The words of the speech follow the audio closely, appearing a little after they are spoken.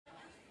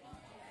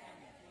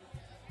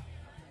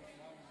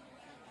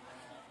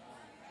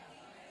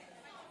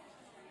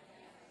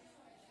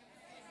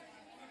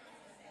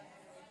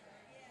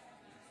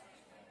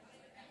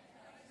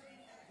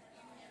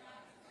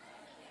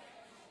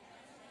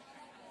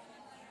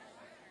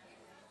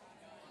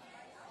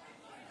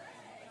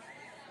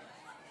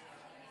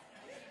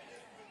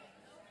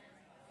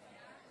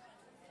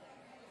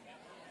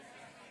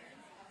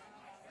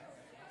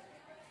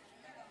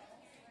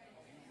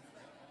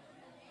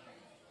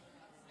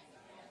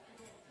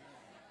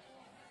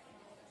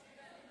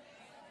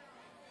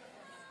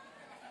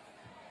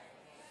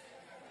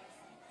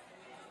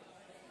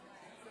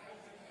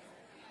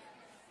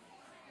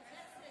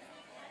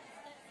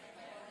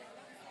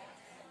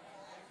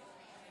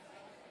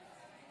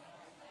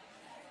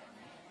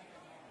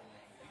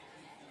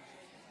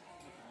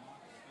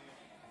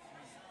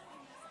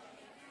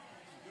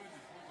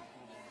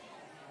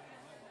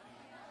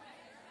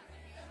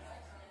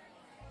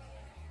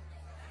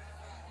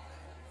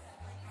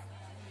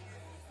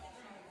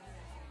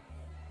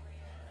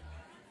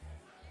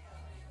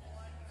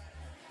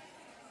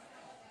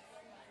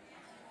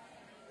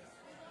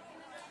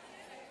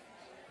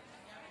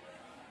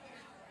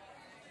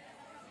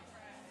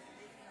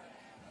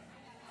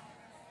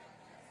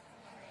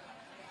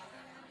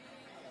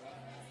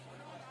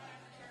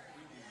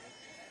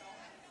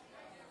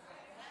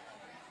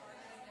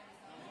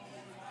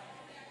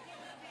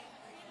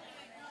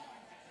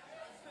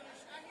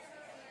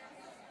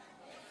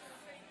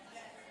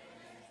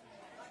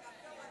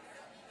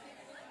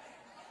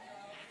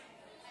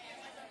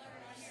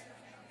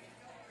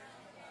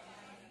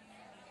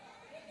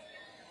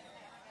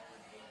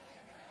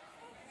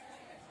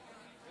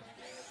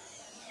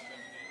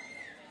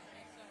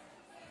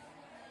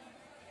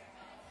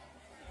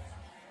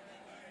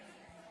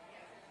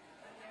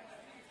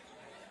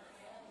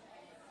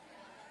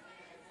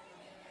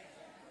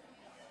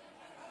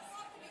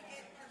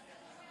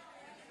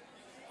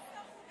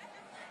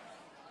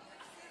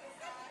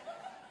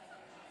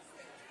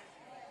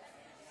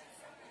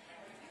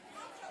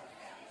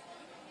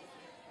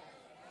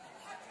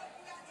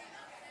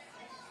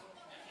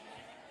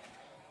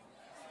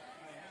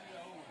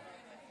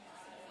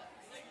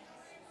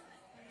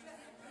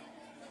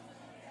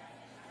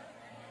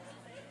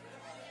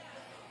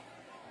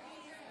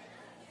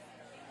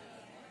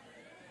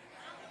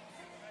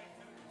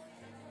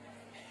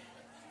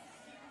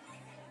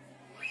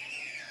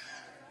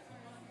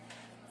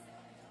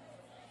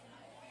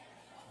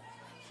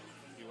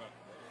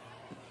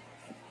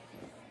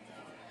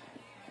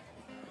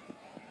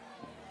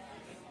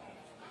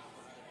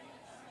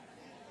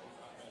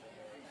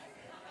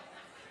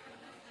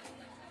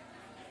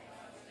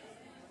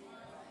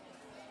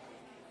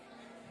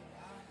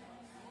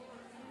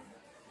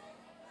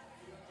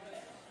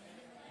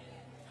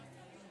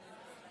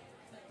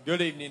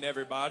Good evening,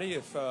 everybody.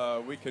 If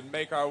we could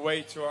make our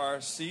way to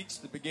our seats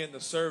to begin the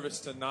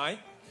service tonight.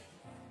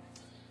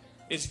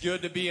 It's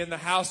good to be in the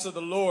house of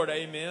the Lord.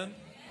 Amen.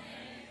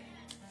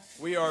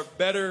 We are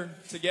better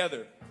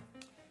together.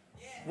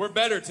 We're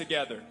better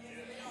together.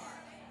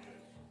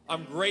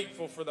 I'm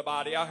grateful for the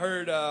body. I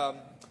heard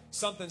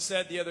something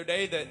said the other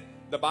day that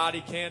the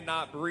body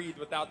cannot breathe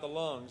without the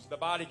lungs. The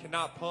body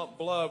cannot pump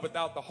blood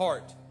without the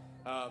heart.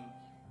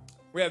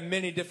 We have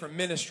many different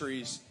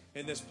ministries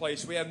in this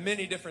place. We have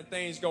many different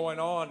things going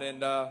on,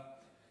 and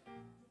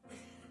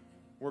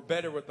we're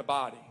better with the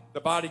body. The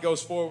body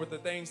goes forward with the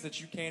things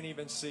that you can't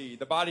even see.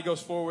 The body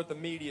goes forward with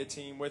the media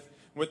team,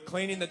 with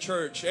cleaning the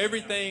church.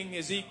 Everything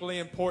is equally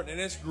important,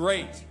 and it's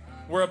great.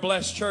 We're a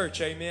blessed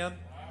church, amen?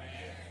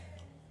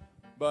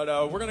 But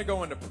we're going to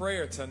go into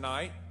prayer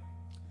tonight.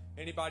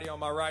 Anybody on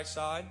my right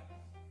side?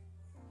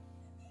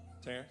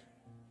 Terrence?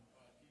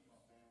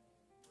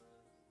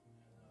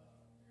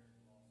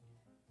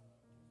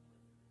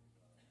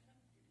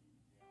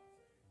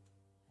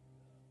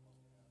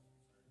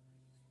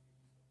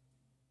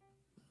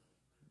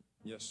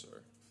 Yes,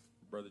 sir.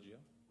 Brother Jim?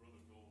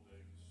 Brother Cole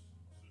Davis,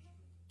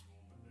 Sister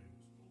Norma Davis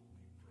told me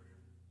in prayer.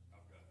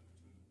 I've got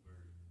two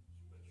very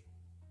special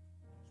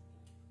requests.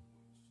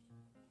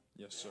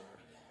 Yes, sir. And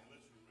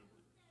let's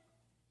remember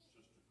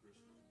Sister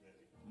Kristen's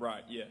daddy.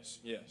 Right, yes.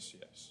 Yes,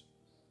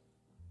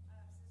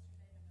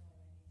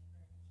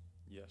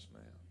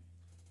 ma'am.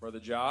 Brother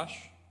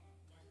Josh?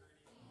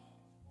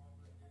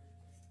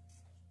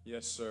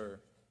 Yes, sir.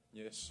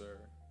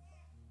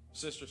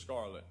 Sister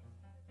Scarlett?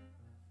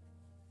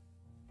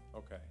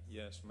 Okay,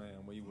 yes,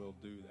 ma'am, we will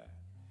do that.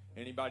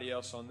 Anybody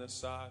else on this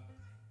side?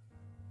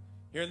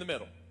 Here in the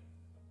middle.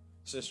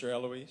 Sister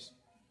Eloise?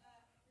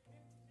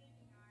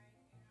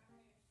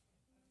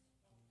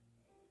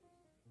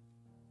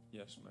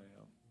 Yes,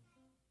 ma'am.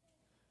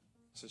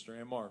 Sister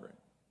Ann Margaret?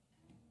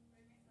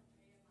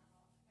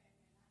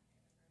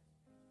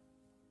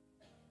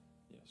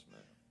 Yes,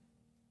 ma'am.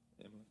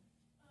 Emily?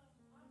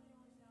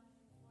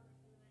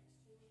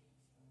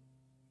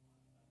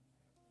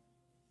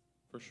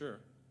 For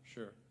sure.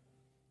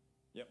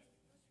 Yep.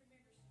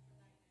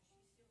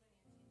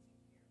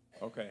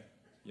 Okay.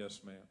 Yes,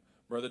 ma'am.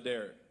 Brother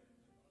Derek.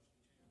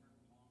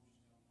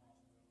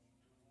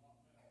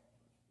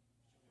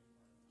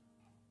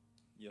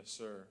 Yes,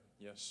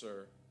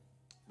 sir.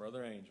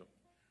 Brother Angel.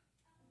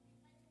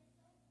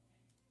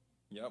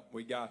 Yep,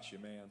 we got you,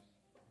 man.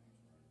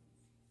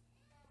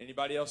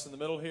 Anybody else in the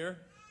middle here?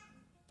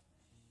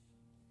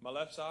 My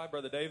left side,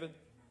 Brother David?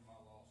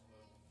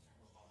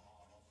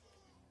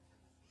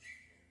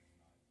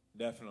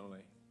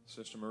 Definitely.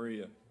 Sister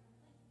Maria.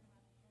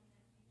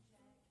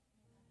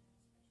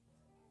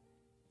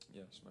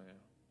 Yes, ma'am.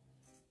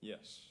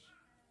 Yes.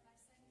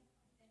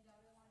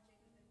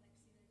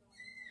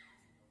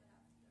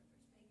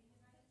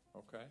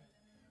 Okay.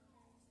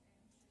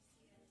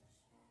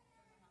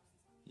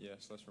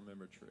 Yes, let's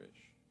remember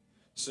Trish.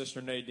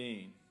 Sister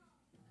Nadine.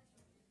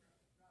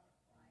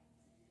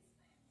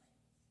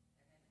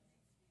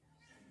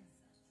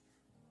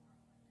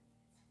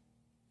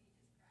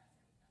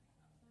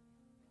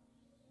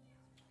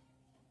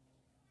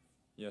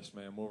 Yes,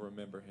 ma'am. We'll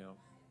remember him.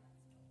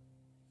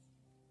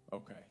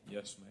 Okay.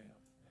 Yes, ma'am.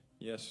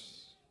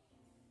 Yes.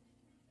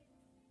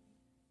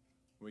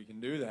 We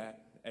can do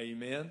that.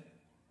 Amen.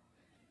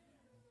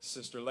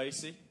 Sister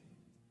Lacey.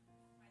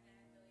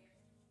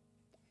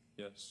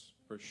 Yes,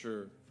 for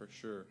sure.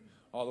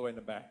 All the way in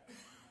the back.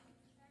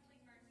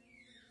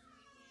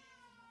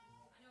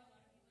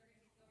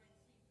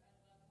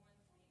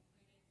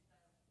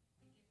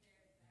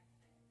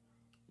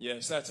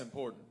 Yes, that's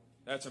important.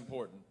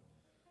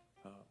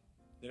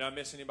 Did I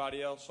miss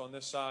anybody else on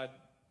this side?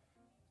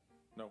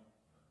 No.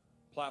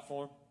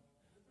 Platform?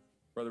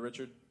 Brother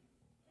Richard?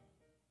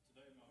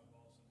 Today, my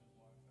boss and his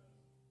wife had a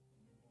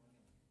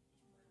newborn.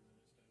 Just pray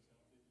that it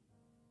stays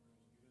healthy and grows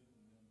good.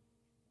 And then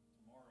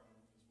tomorrow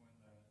is when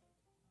that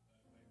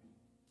baby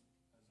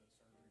has that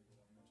surgery that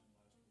I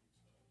mentioned last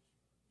week.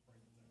 So just pray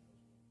that goes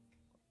well.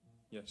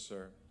 Yes,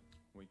 sir.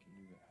 We can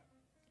do that.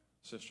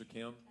 Sister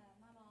Kim?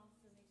 My mom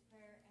still needs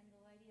prayer, and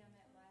the lady I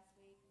met last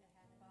week that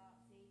had the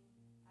biopsy,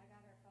 I got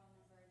her phone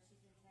number, and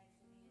she's been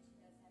texting me, and she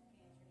does have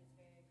cancer, and it's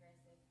very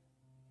aggressive,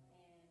 and it's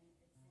not looking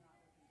great. So I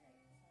told her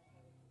to pray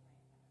about it.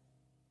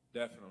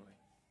 Definitely.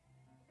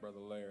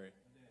 Brother Larry?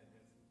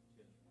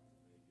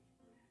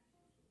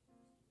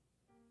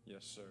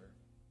 Yes, sir.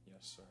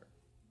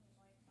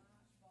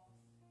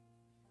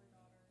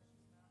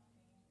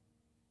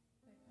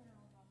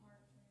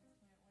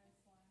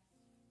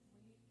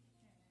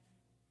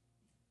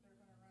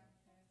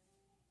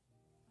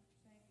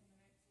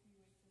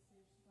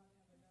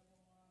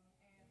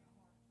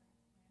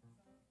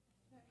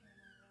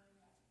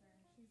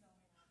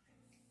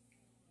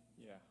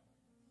 Yeah.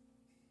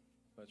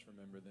 Let's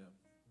remember them.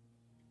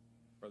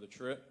 Brother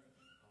Tripp?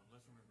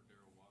 Let's remember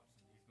Daryl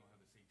Watson. He's going to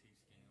have a CT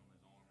scan on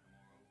his arm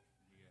tomorrow.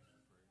 He asked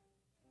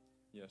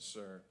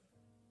for prayer.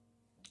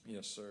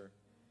 Yes, sir.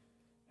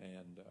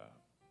 And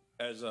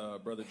as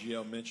Brother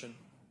GL mentioned,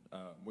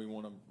 we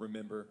want to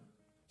remember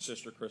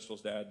Sister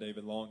Crystal's dad,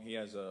 David Long, he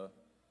has a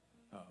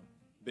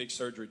big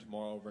surgery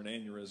tomorrow over an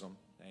aneurysm,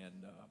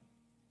 and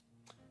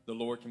the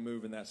Lord can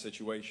move in that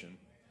situation.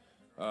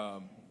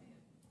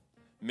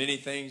 Many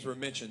things were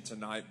mentioned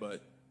tonight,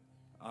 but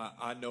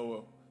I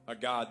know a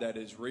God that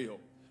is real.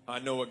 I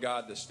know a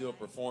God that still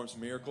performs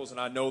miracles, and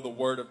I know the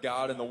Word of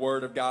God, and the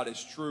Word of God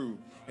is true,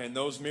 and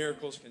those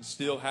miracles can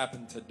still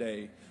happen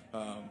today.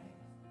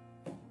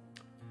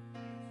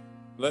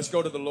 Let's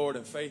go to the Lord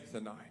in faith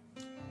tonight.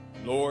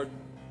 Lord,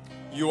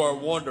 you are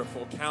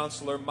wonderful,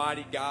 Counselor,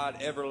 mighty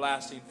God,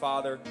 everlasting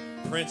Father,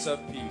 Prince of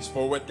Peace.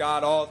 For with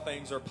God all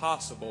things are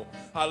possible.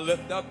 I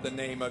lift up the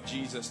name of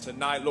Jesus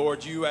tonight.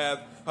 Lord, you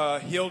have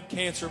healed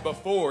cancer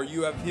before.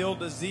 You have healed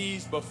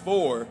disease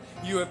before.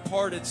 You have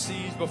parted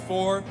seas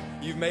before.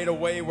 You've made a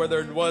way where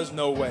there was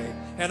no way.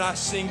 And I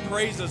sing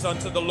praises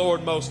unto the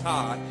Lord Most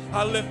High.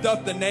 I lift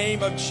up the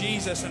name of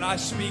Jesus, and I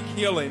speak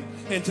healing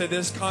into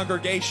this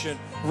congregation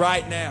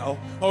right now.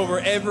 Over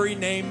every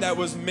name that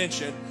was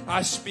mentioned,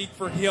 I speak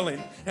for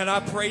healing, and I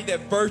pray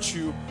that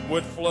virtue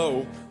would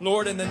flow.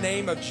 Lord, in the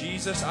name of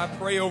Jesus, I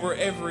pray over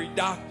every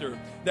doctor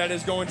that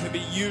is going to be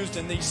used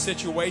in these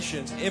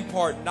situations.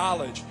 Impart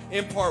knowledge,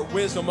 impart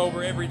wisdom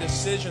over every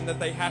decision that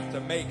they have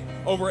to make,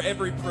 over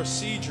every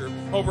procedure,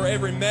 over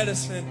every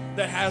medicine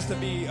that has to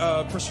be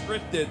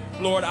prescribed.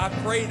 Lord, I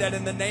pray that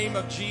in the name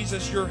of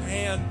Jesus, your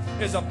hand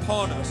is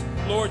upon us.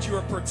 Lord, you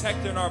are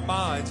protecting our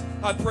minds.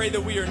 I pray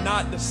that we are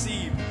not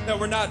deceived, that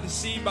we're not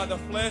deceived by the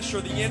flesh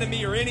or the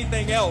enemy or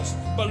anything else,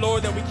 but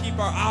Lord, that we keep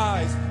our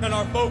eyes and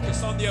our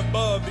focus on the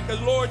above, because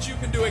Lord, you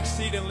can do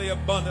exceedingly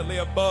abundantly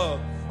above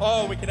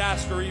all we could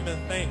ask or even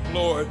think,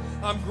 Lord.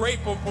 I'm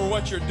grateful for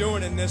what you're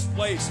doing in this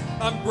place.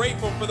 I'm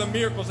grateful for the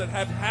miracles that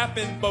have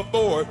happened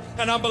before,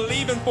 and I'm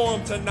believing for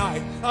them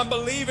tonight. I'm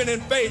believing in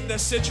faith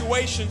that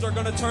situations are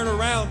going to turn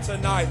around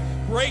tonight.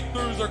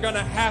 Breakthroughs are going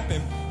to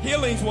happen.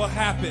 Healings will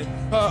happen.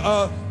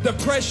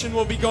 Depression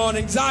will be gone.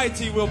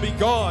 Anxiety will be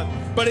gone.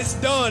 But it's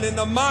done in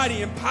the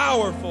mighty and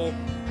powerful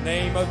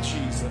name of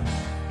Jesus.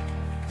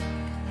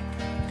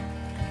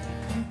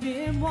 You've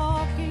been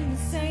walking the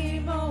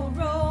same old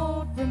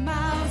road for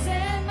miles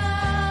and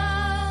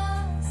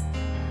miles.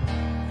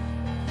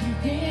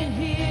 You've been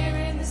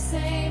hearing the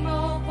same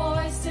old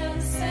voice tell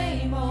the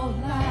same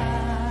old lies.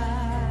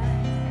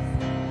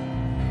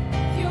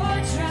 You're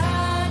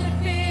trying to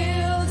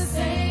fill the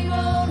same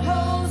old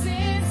holes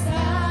inside.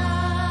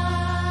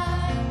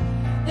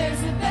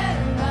 There's a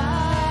better life.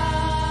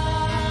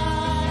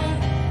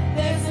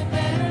 There's a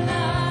better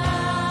life.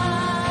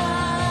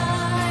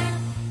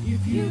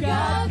 If you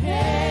got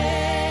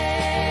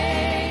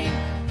pain,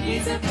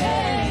 he's a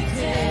pain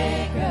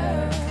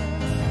taker.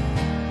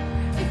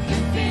 If you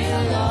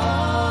feel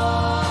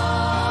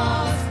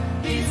lost,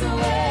 he's a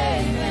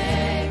way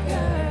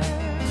maker.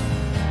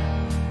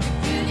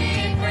 If you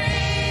need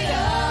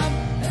freedom,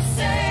 a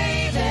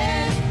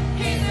saving,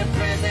 he's a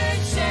prison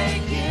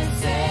shaking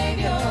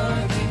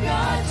savior. If you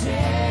got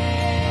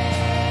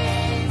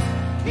chains,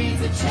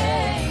 he's a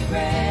chain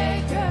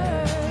breaker.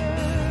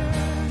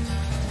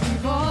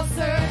 We've all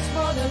searched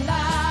for the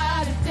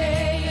light of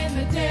day in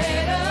the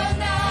dead of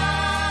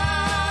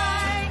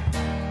night.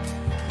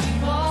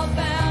 We've all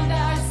found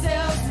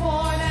ourselves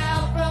worn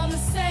out from the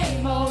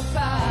same old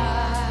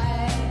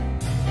fight.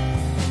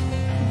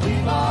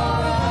 We've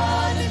all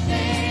run to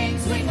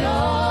things we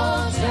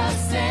know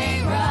just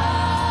ain't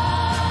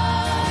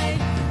right.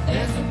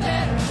 There's a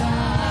better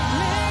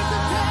life.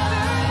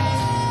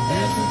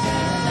 There's a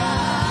better life.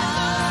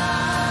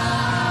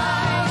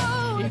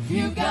 If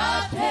you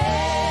got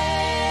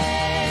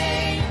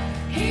pain,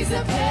 he's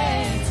a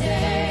pain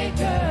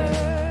taker.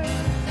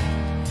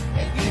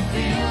 If you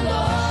feel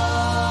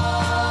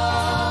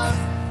lost,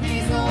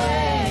 he's a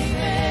way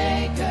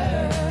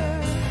maker.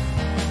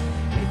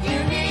 If you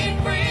need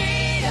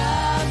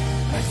freedom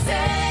or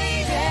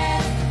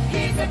saving,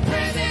 he's a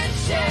prison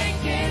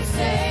shaking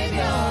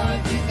savior.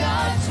 If you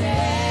got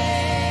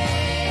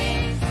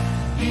chains,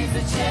 he's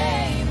a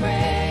chain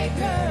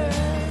breaker.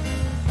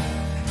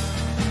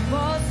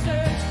 We'll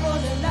search for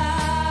the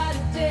light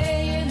of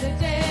day in the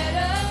dead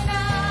of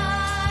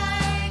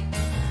night.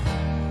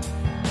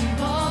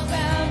 We've all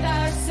found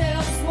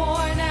ourselves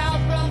worn out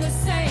from the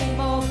same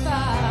old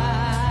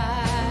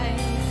fight.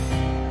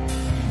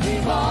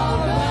 We've all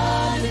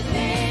run to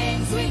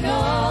things we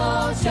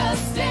know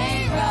just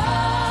ain't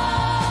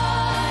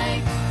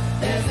right.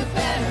 There's a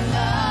better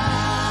life.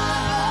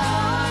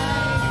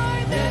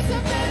 There's a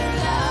better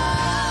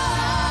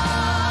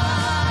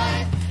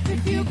life.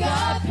 If you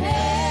got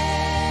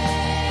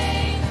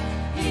pain,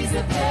 he's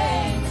a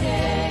pain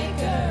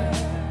taker.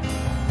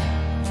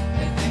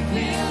 If you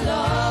feel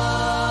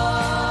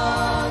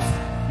lost,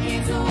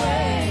 he's a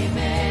way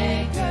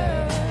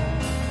maker.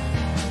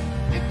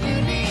 If you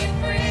need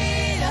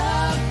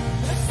freedom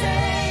or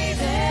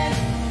saving,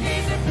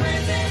 he's a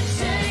prison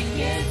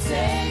shaking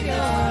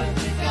savior. If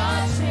you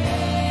got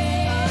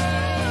chains,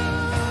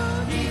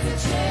 he's a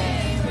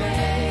chain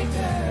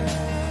breaker.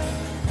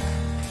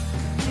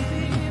 If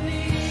you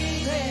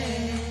believe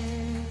it,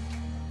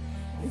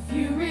 if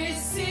you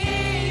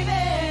receive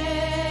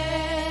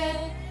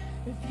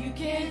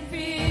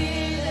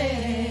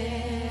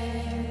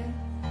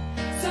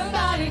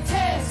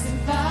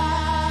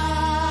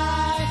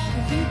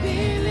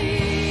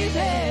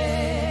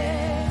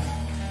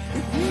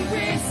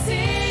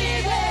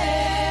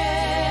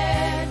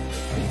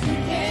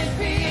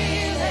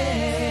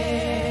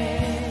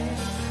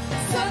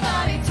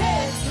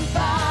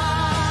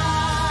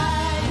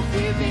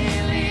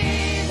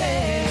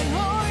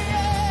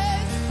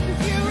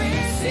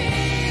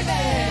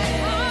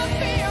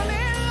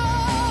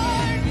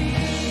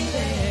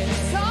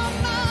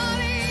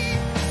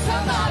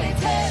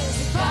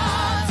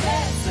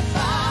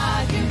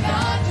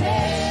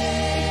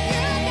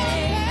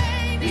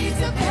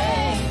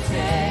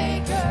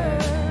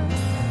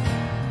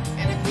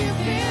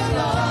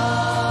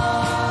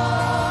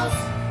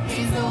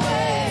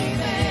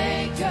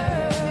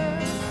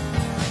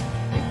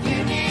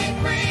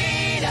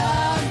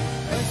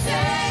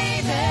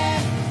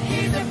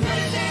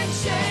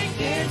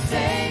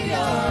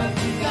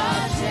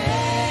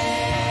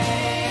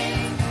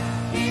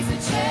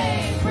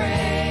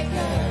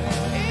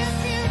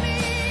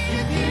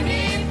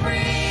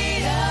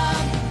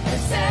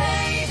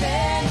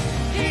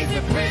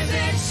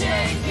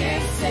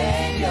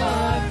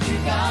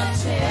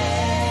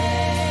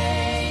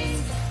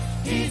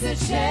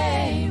He's a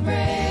chain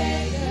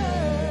breaker.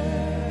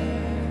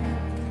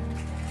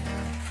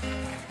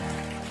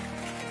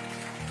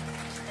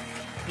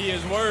 He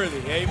is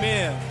worthy.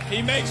 Amen.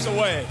 He makes a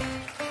way.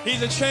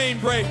 He's a chain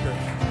breaker.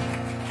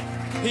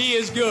 He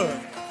is good.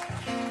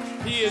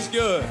 He is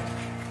good.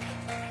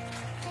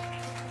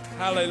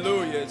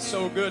 Hallelujah. It's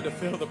so good to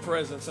feel the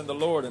presence of the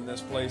Lord in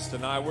this place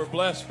tonight. We're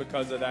blessed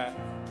because of that.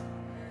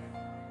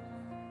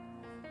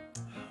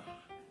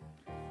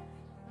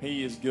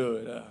 He is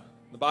good.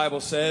 The Bible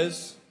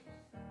says,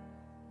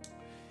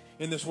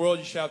 in this world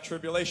you shall have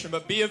tribulation,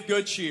 but be of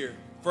good cheer,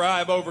 for I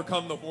have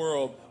overcome the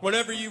world.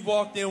 Whatever you've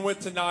walked in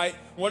with tonight,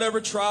 whatever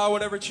trial,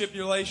 whatever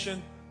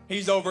tribulation,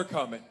 He's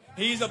overcome it.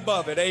 He's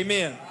above it.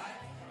 Amen.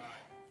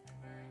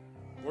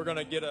 We're going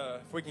to get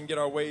if we can get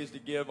our ways to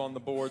give on the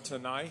board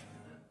tonight.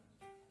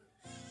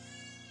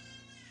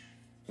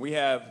 We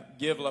have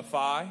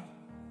GiveLify,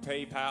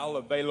 PayPal,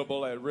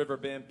 available at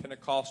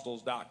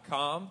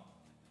riverbendpentecostals.com.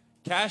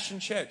 Cash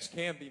and checks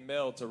can be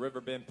mailed to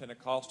Riverbend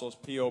Pentecostals,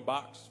 P.O.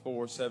 Box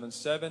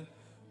 477,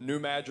 New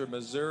Madrid,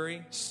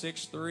 Missouri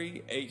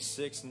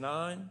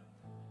 63869.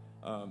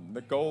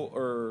 The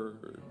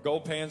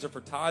gold pans are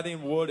for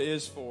tithing. Wood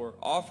is for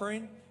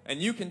offering.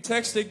 And you can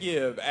text to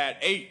give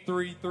at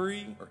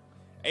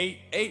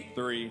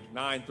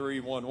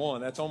 833-883-9311.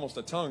 That's almost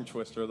a tongue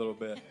twister a little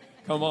bit.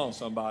 Come on,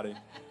 somebody.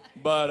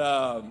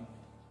 But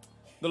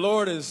the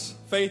Lord is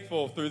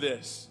faithful through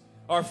this.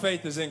 Our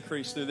faith is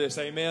increased through this.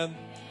 Amen.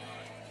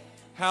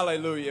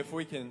 Hallelujah. If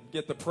we can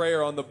get the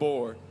prayer on the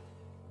board.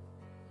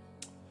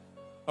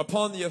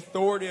 Upon the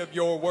authority of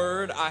your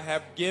word I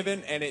have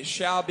given, and it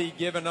shall be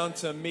given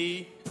unto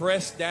me,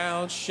 pressed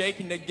down,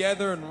 shaken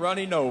together, and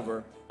running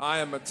over. I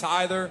am a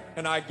tither,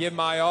 and I give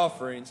my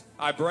offerings.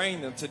 I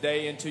bring them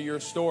today into your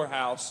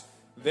storehouse.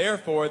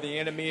 Therefore the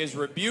enemy is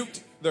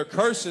rebuked, the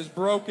curse is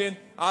broken.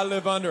 I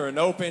live under an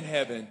open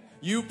heaven.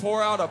 You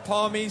pour out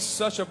upon me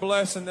such a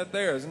blessing that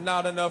there is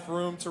not enough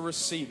room to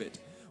receive it.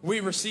 We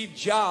receive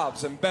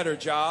jobs and better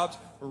jobs,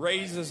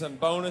 raises and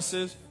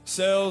bonuses,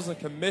 sales and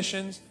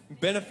commissions,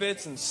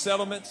 benefits and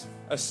settlements,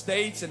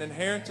 estates and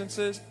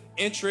inheritances,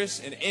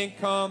 interest and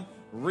income,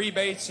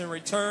 rebates and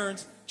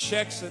returns,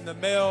 checks in the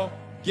mail,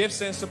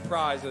 gifts and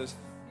surprises,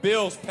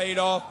 bills paid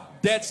off,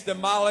 debts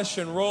demolished,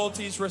 and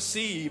royalties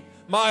received.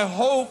 My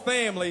whole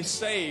family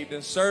saved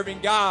and serving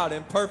God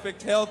in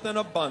perfect health and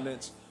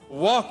abundance,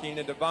 walking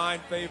in divine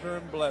favor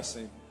and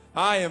blessing.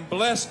 I am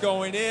blessed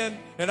going in,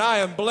 and I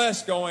am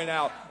blessed going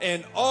out,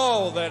 and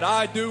all that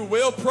I do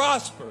will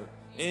prosper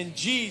in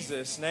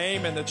Jesus'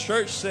 name. And the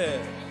church said,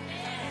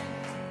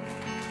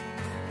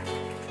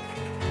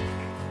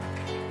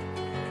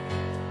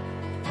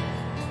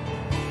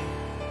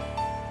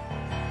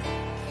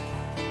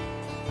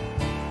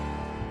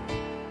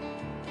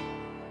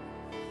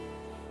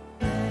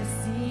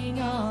 Blessing,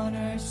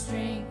 honor,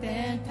 strength,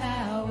 and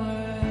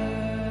power,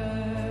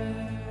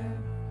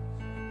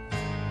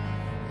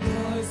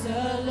 yours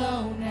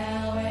alone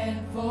now and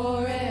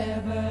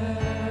forever.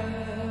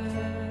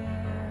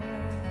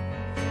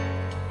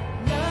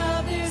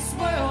 Love this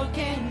world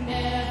can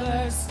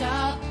never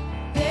stop.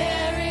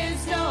 There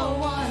is no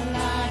one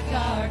like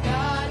our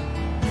God,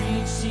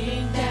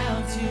 reaching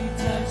down to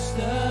touch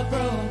the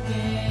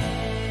broken.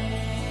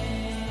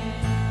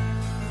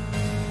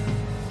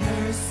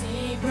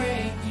 Mercy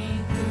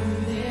breaking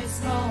through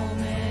this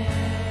moment.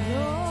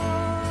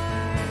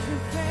 Lord, you're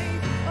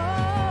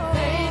faithful.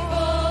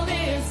 Faithful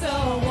is the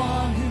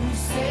one who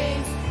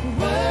saves.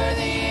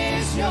 Worthy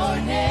is your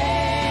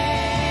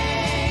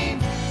name.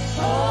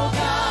 Oh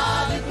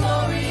God, the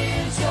glory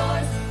is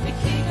yours. The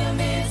kingdom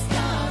is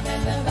come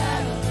and the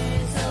battle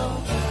is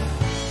over.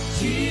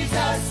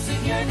 Jesus,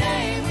 in your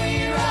name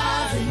we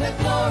rise, and the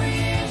glory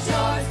is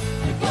yours.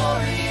 The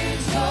glory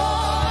is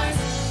yours.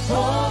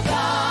 Oh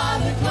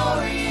God, the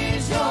glory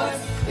is yours.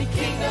 The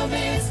kingdom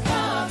is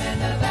come and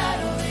the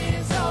battle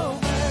is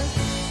over.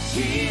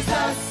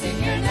 Jesus,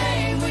 in your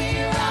name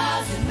we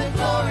rise, and the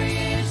glory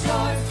is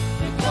yours.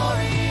 The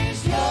glory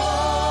is yours.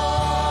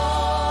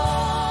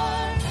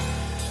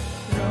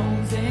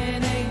 Thrones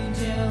and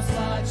angels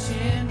watch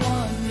in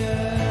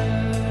wonder.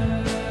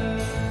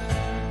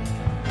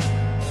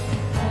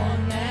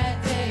 On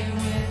that day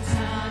when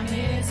time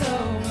is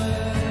over,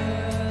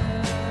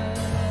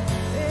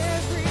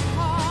 every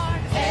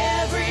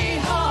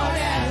heart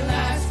at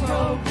last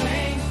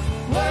proclaims,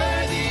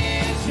 worthy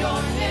is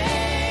your name.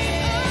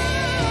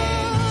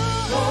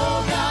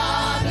 Oh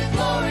God, the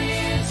glory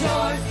is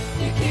yours.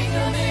 The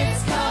kingdom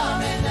is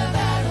come and the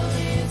battle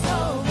is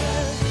over.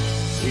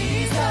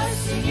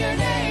 Jesus, in your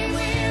name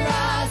we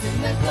rise,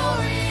 and the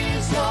glory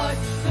is yours.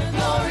 The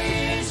glory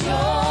is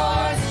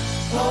yours.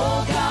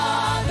 Oh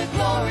God, the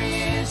glory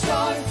is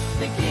yours.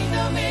 The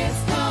kingdom is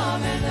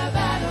come and the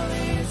battle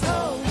is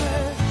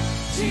over.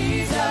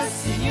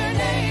 Jesus, in your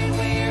name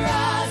we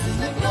rise, and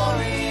the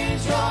glory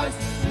is yours.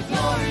 The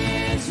glory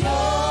is yours.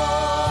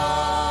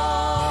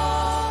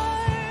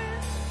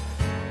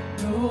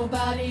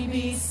 Nobody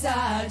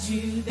beside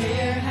you,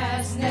 there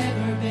has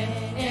never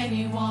been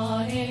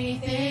anyone,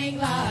 anything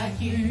like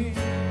you.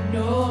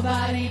 No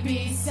Nobody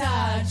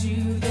beside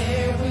you.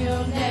 There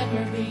will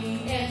never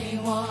be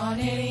anyone,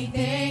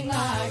 anything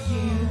like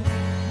you.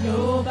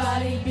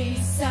 Nobody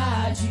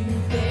beside you.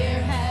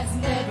 There has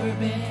never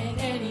been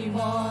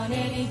anyone,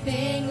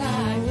 anything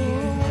like you.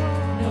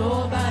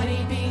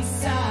 Nobody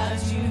beside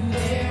you.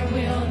 There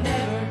will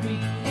never be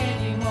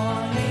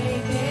anyone,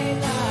 anything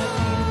like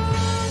you.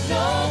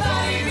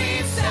 Nobody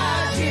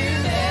beside you.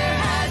 There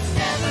has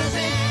never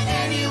been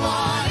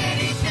anyone,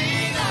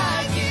 anything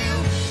like you.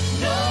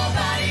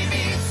 Nobody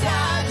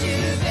beside you.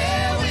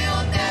 There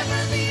will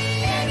never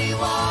be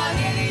anyone,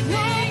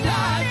 anything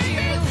like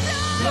you.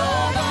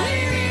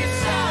 Nobody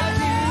beside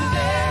you.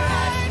 There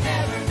has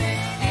never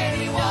been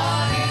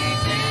anyone,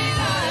 anything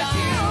like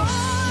you.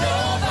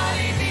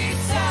 Nobody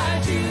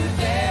beside you.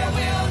 There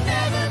will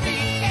never be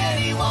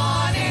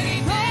anyone,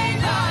 anything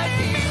like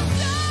you.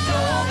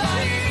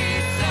 Nobody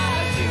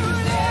beside you.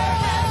 There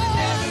has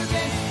never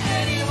been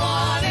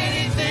anyone,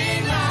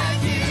 anything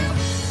like you.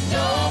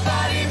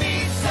 Nobody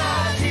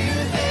beside you.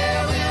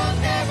 There will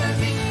never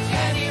be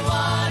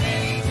anyone,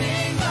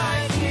 anything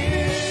like you.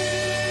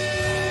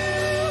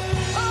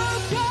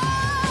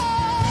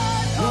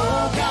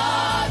 Oh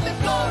God, the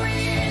glory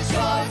is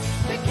yours.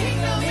 The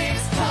kingdom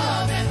is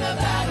come and the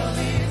battle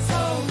is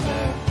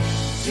over.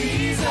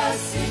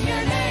 Jesus, in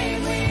your name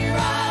we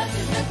rise,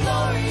 and the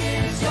glory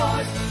is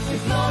yours. The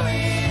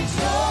glory is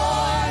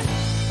yours.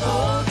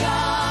 Oh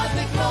God,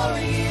 the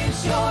glory is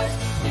yours.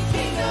 The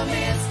kingdom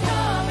is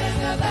come and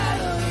the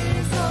battle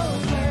is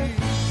over.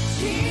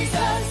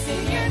 Jesus,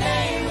 in your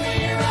name we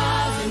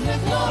rise, and the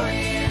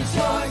glory is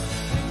yours.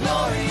 The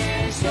glory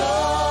is yours.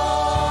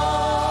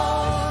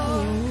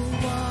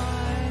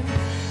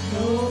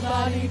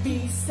 Nobody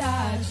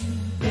beside you.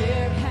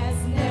 There has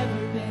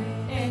never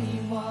been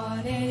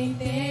anyone,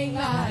 anything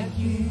like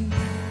you.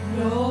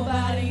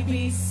 Nobody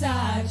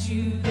beside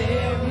you.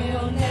 There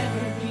will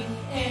never be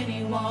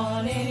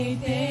anyone,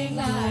 anything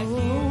like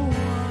you.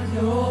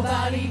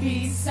 Nobody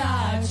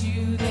beside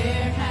you.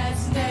 There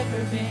has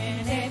never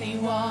been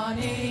anyone,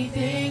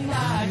 anything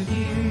like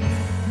you.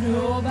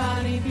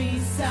 Nobody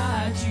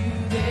beside you.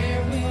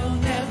 There will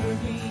never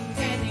be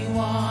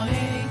anyone,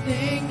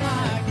 anything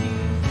like you.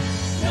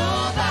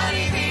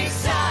 Nobody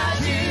beside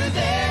you.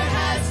 There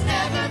has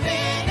never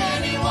been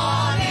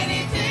anyone,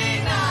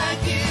 anything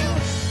like you.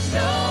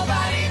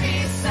 Nobody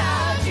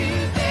beside you.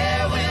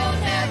 There will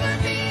never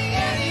be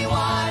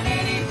anyone,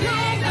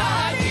 anything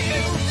like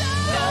you.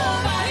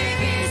 Nobody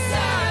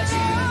beside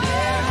you.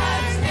 There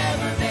has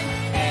never been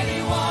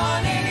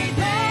anyone,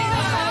 anything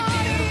like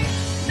you.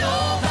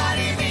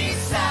 Nobody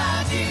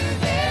beside you.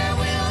 There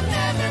will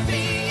never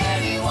be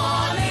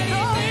anyone,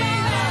 anything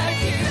like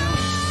you.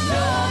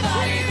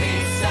 Nobody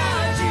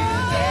beside you.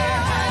 There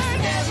has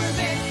never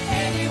been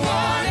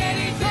anyone,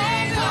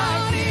 anything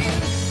like you.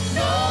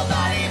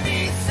 Nobody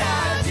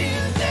beside you.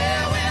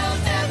 There will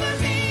never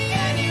be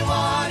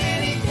anyone,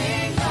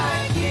 anything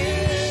like you.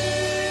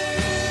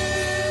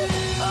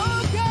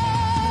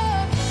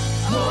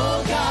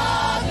 Oh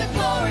God, the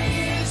glory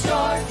is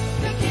yours.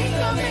 The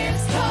kingdom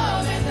is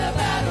come and the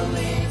battle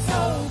is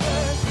over.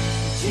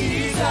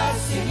 Jesus,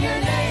 in your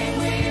name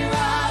we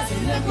rise,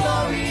 and the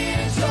glory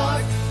is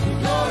yours. The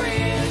glory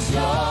is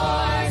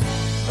yours.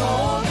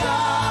 Oh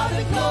God,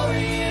 the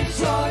glory is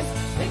yours.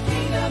 The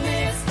kingdom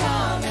is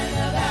come and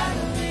the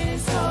battle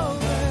is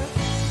over.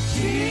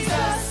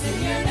 Jesus, in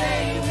your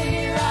name we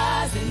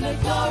rise, and the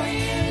glory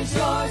is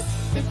yours.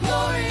 The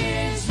glory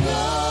is yours.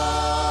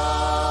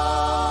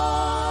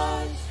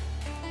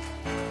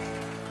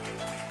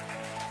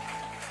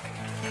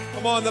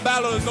 Come on, the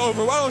battle is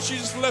over. Why don't you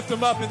just lift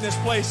them up in this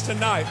place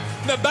tonight?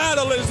 The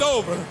battle is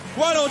over.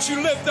 Why don't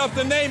you lift up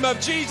the name of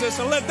Jesus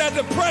and let that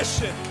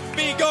depression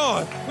be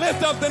gone?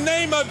 Lift up the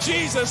name of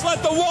Jesus.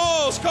 Let the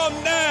walls come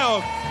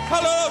down.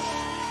 Hello.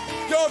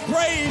 Your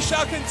praise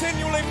shall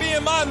continually be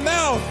in my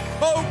mouth.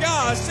 Oh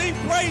God, sing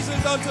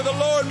praises unto the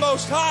Lord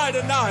Most High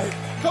tonight.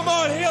 Come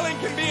on, healing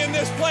can be in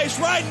this place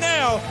right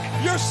now.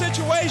 Your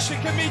situation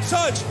can be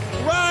touched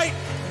right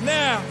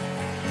now.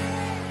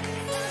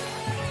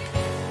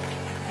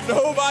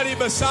 Nobody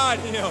beside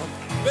him.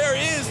 There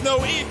is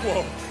no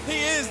equal. He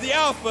is the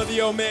Alpha,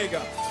 the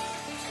Omega.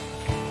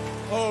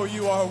 Oh,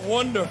 you are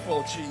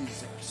wonderful,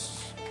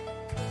 Jesus.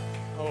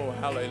 Oh,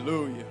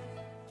 hallelujah.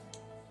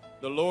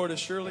 The Lord is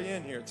surely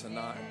in here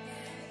tonight.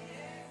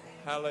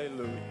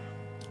 Hallelujah.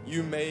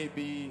 You may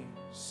be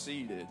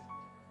seated.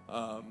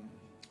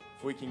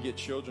 If we can get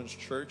Children's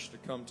Church to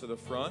come to the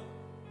front.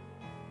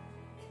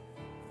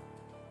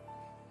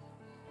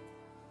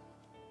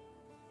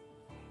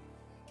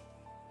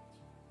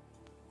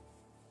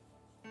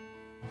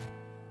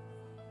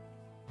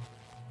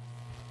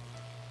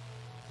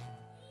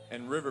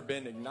 And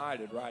Riverbend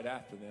Ignited right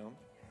after them.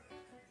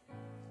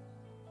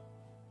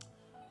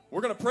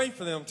 We're going to pray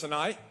for them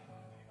tonight.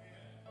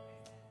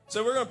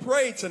 So we're going to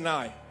pray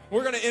tonight.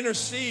 We're going to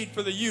intercede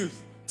for the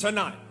youth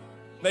tonight.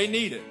 They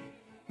need it.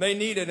 They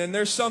need it. And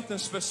there's something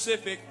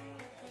specific.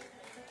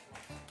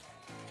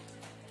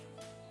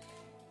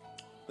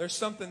 There's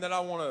something that I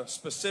want to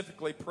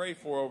specifically pray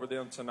for over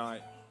them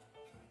tonight.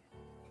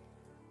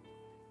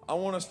 I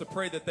want us to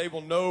pray that they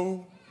will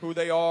know who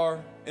they are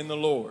in the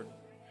Lord.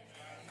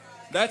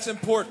 That's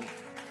important.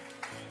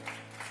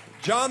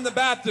 John the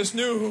Baptist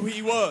knew who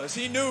he was.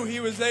 He knew he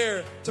was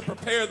there to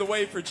prepare the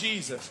way for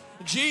Jesus.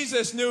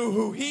 Jesus knew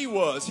who he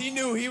was. He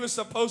knew he was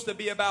supposed to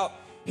be about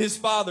his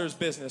Father's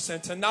business.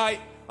 And tonight,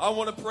 I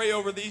want to pray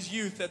over these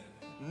youth that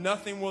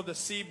nothing will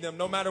deceive them,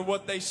 no matter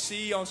what they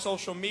see on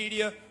social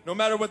media, no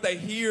matter what they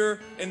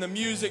hear in the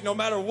music, no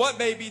matter what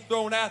may be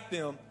thrown at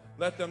them.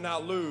 Let them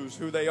not lose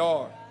who they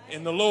are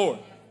in the Lord.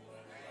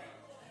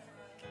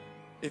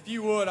 If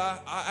you would, I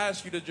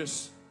ask you to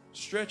just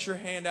stretch your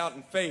hand out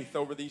in faith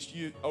over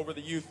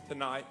the youth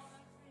tonight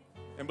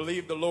and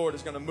believe the Lord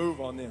is going to move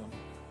on them.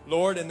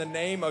 Lord, in the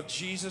name of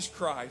Jesus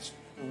Christ,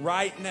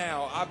 right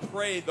now, I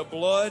pray the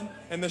blood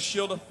and the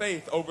shield of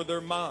faith over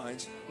their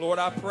minds. Lord,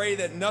 I pray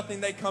that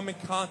nothing they come in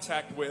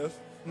contact with,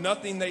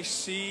 nothing they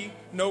see,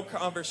 no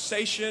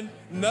conversation,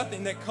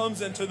 nothing that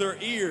comes into their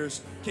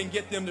ears can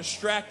get them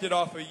distracted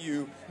off of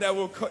you, that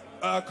will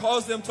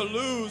cause them to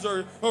lose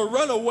or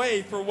run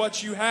away for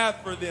what you have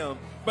for them.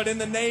 But in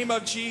the name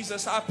of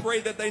Jesus, I pray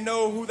that they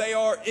know who they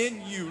are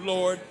in you,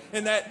 Lord,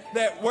 and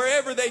that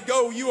wherever they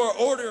go, you are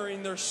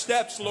ordering their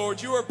steps,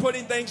 Lord. You are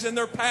putting things in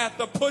their path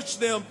to push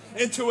them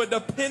into a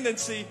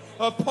dependency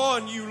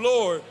upon you,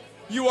 Lord.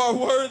 You are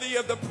worthy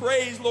of the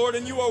praise, Lord,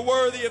 and you are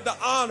worthy of the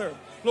honor.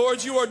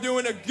 Lord, you are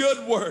doing a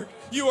good work.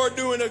 You are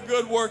doing a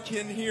good work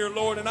in here,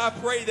 Lord, and I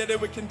pray that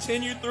it would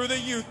continue through the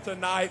youth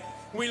tonight.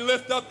 We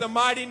lift up the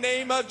mighty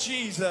name of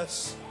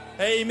Jesus.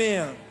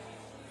 Amen.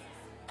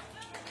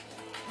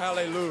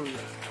 Hallelujah.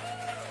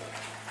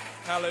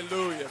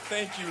 Hallelujah.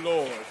 Thank you,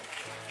 Lord.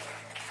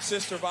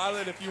 Sister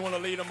Violet, if you want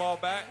to lead them all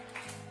back.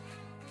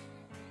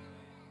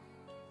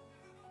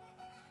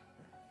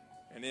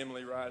 And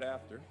Emily right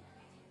after.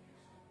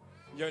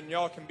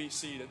 Y'all can be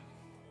seated.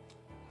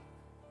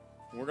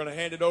 We're going to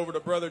hand it over to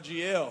Brother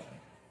GL.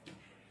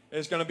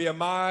 It's going to be a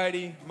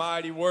mighty,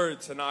 mighty word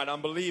tonight.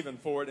 I'm believing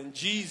for it in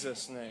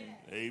Jesus' name.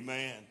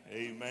 Amen.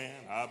 Amen.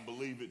 I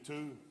believe it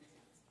too.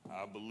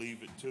 I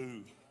believe it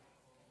too.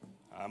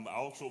 I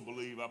also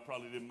believe I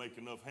probably didn't make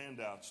enough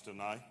handouts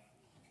tonight.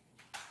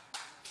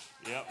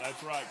 Yep,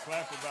 that's right.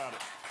 Clap about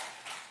it.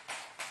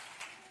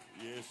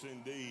 Yes,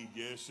 indeed.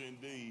 Yes,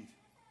 indeed.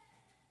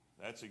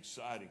 That's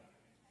exciting.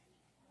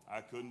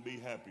 I couldn't be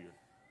happier.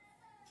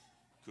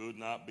 Could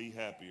not be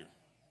happier.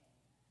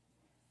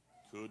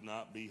 Could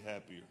not be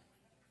happier.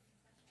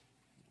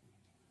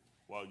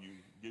 While you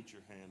get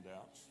your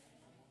handouts.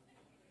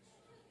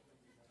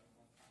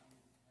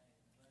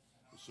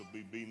 This will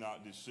be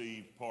Not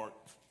Deceived, part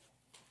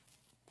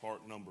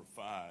number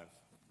 5.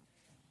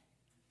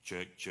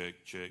 Check,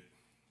 check, check.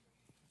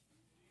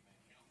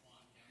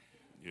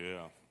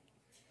 Yeah.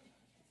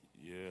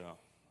 Yeah.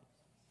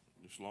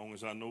 As long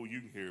as I know you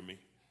can hear me,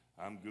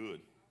 I'm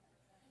good.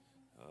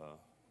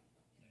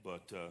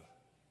 But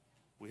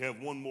we have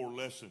one more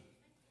lesson.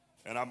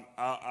 And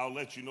I'll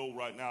let you know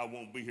right now I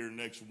won't be here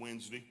next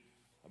Wednesday.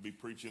 I'll be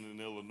preaching in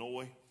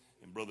Illinois.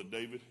 And Brother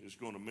David is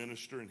going to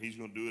minister, and he's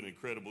going to do an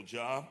incredible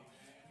job.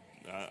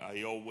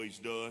 He always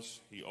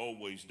does. He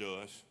always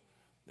does.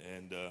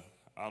 And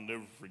I'll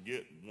never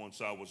forget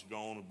once I was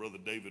gone and Brother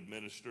David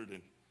ministered,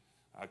 and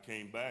I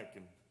came back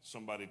and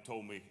somebody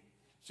told me,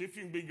 see if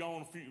you can be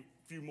gone a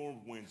few more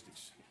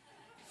Wednesdays.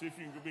 See if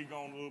you can be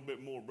gone a little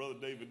bit more. Brother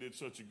David did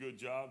such a good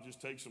job. Just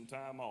take some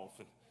time off.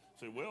 And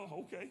say, well,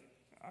 okay,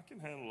 I can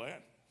handle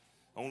that.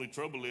 Only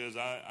trouble is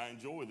I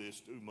enjoy this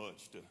too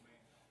much to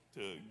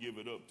give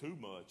it up too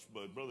much.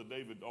 But Brother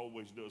David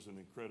always does an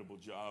incredible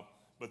job.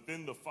 But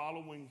then the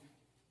following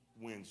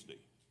Wednesday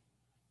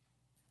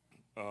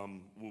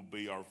will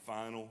be our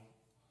final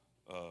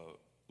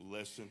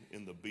lesson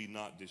in the Be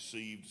Not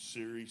Deceived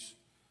series.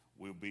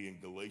 We'll be in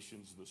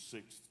Galatians, the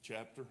 6th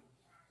chapter.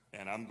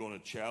 And I'm going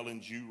to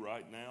challenge you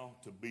right now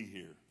to be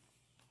here.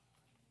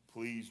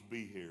 Please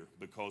be here,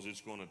 because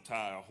it's going to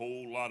tie a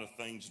whole lot of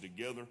things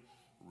together.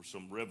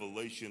 Some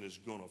revelation is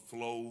going to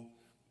flow.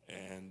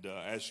 And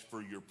ask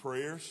for your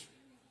prayers,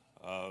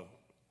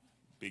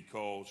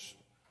 because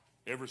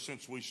ever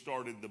since we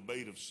started the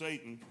bait of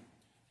Satan,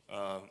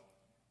 I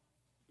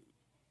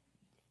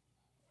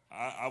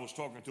was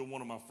talking to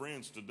one of my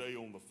friends today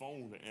on the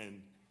phone,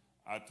 and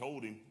I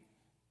told him,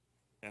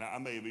 and I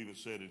may have even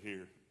said it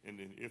here,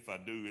 and if I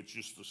do, it's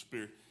just the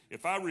Spirit.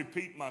 If I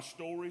repeat my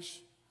stories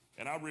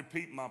and I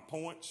repeat my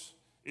points,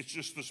 it's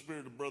just the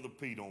Spirit of Brother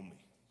Pete on me.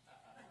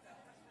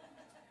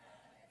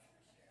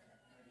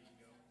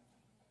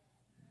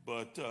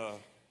 But a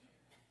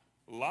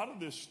lot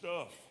of this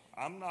stuff,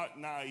 I'm not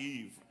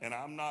naive, and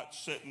I'm not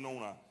sitting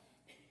on a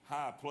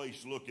high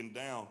place looking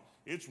down.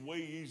 It's way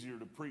easier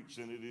to preach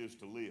than it is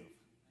to live.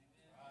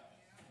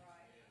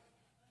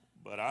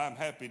 But I'm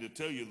happy to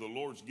tell you the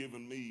Lord's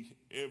given me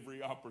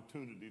every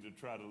opportunity to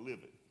try to live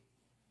it.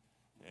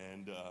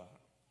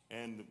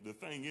 And the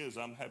thing is,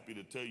 I'm happy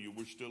to tell you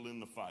we're still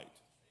in the fight.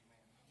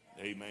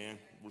 Amen.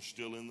 We're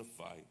still in the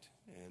fight.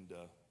 And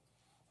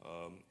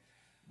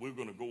we're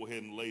going to go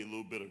ahead and lay a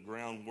little bit of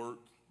groundwork,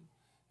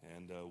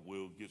 and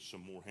we'll get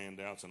some more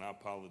handouts, and I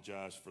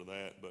apologize for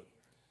that, but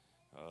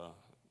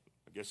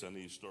Guess I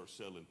need to start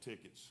selling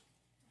tickets.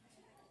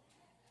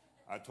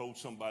 I told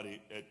some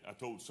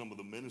of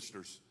the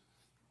ministers,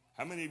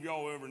 how many of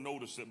y'all ever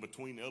noticed that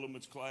between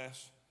elements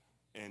class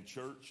and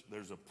church,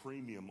 there's a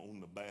premium on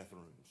the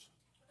bathrooms?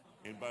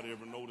 Anybody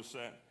ever notice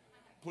that?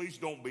 Please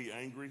don't be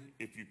angry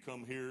if you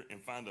come here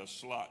and find a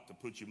slot to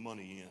put your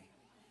money in,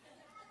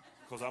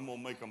 because I'm going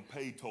to make them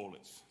pay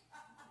toilets.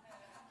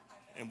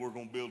 And we're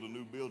going to build a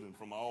new building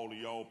from all of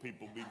y'all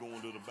people be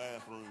going to the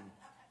bathroom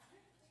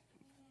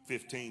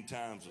 15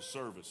 times a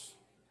service.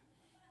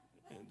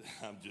 And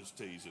I'm just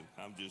teasing.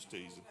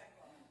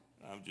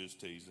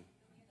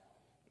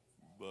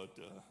 But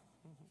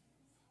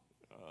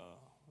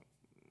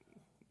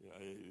yeah,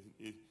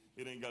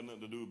 it ain't got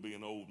nothing to do with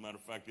being old. Matter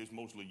of fact, it's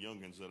mostly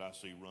youngins that I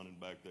see running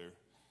back there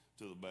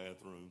to the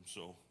bathroom.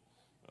 So,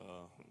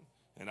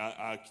 and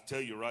I can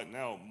tell you right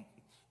now,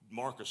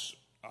 Marcus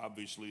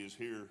obviously is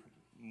here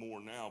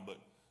more now, but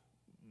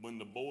when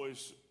the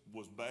boys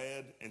was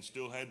bad and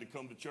still had to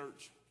come to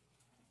church,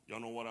 y'all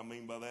know what I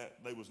mean by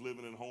that? They was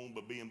living at home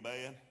but being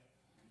bad,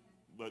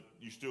 but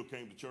you still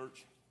came to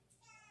church.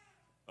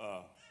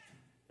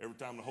 Every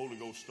time the Holy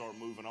Ghost started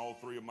moving, all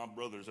three of my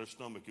brothers, their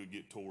stomach would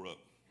get tore up.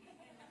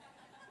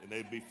 And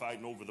they'd be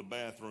fighting over the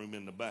bathroom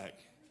in the back.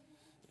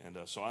 And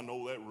so I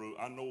know that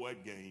I know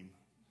that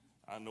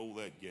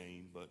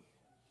game. But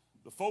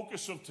the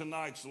focus of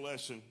tonight's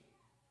lesson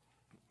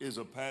is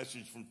a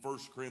passage from 1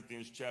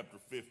 Corinthians chapter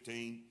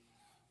 15,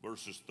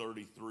 verses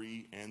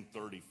 33 and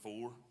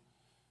 34.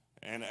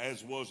 And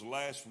as was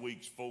last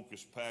week's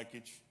focus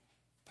passage,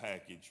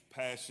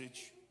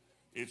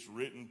 it's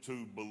written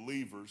to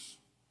believers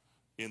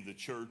in the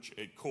church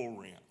at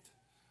Corinth.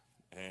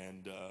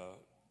 And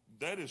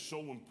that is so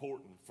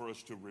important for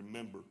us to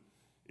remember,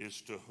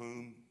 is to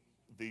whom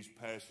these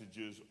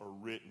passages are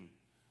written.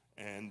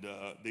 And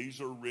these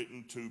are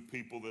written to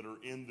people that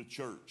are in the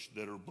church,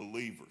 that are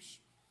believers.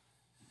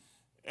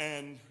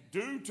 And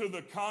due to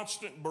the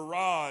constant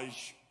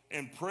barrage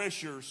and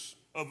pressures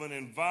of an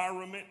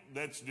environment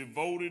that's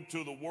devoted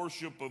to the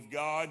worship of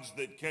gods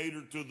that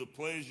cater to the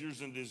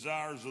pleasures and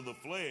desires of the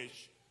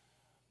flesh,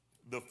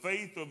 the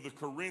faith of the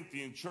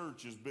Corinthian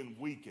church has been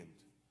weakened.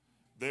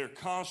 They're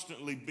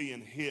constantly being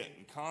hit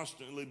and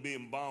constantly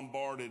being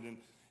bombarded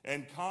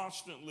and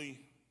constantly,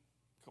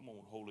 come on,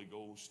 Holy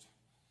Ghost,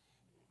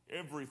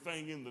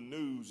 everything in the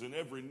news and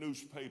every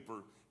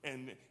newspaper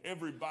and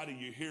everybody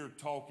you hear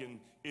talking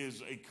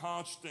is a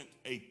constant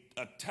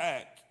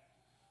attack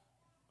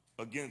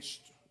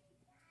against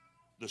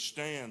the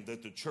stand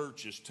that the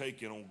church is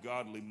taking on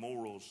godly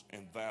morals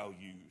and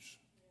values.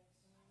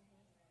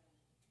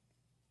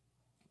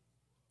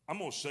 I'm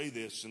going to say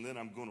this and then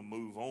I'm going to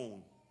move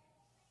on.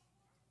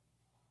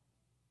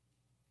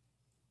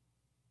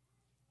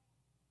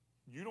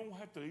 You don't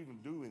have to even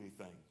do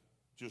anything.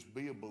 Just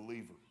be a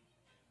believer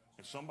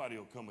and somebody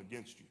will come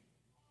against you.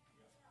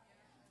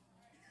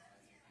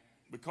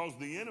 Because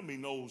the enemy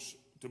knows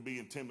to be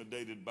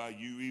intimidated by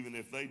you even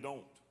if they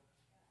don't.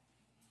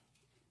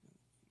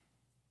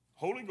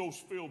 Holy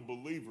Ghost filled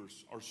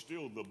believers are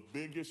still the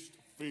biggest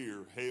fear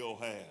hell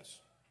has.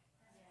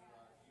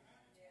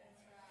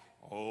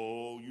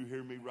 Oh, you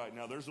hear me right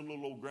now. There's a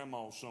little old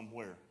grandma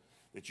somewhere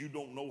that you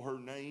don't know her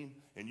name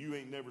and you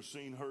ain't never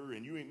seen her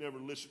and you ain't never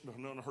listened to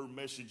none of her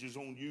messages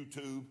on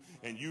YouTube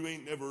and you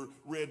ain't never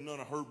read none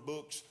of her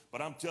books.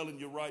 But I'm telling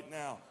you right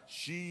now,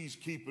 she's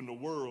keeping the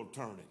world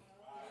turning.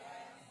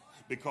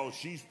 Because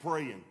she's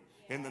praying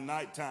in the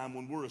nighttime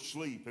when we're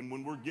asleep, and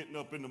when we're getting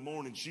up in the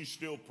morning, she's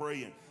still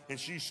praying and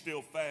she's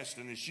still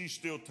fasting and she's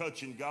still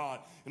touching God.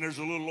 And there's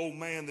a little old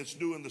man that's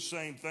doing the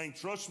same thing.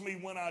 Trust me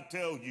when I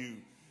tell you,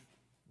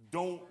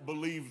 don't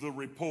believe the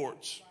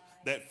reports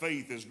that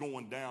faith is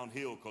going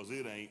downhill, because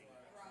it ain't.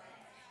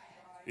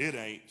 It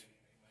ain't.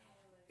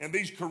 And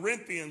these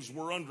Corinthians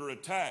were under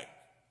attack.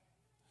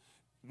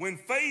 When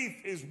faith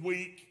is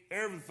weak,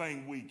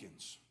 everything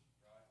weakens.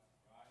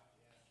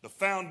 The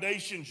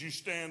foundations you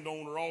stand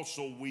on are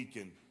also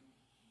weakened.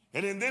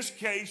 And in this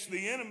case,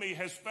 the enemy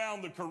has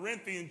found the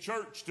Corinthian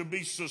church to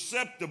be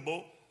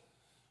susceptible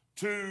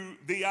to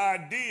the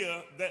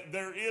idea that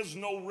there is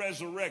no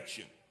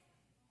resurrection.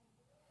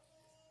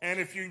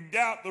 And if you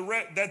doubt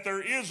that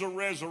there is a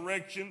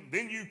resurrection,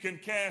 then you can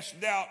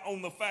cast doubt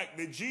on the fact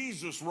that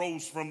Jesus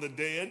rose from the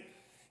dead.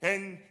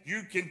 And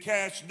you can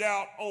cast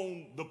doubt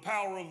on the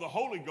power of the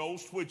Holy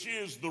Ghost, which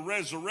is the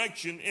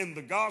resurrection in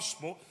the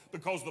gospel,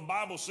 because the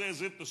Bible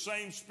says if the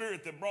same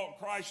Spirit that brought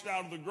Christ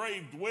out of the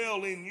grave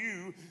dwell in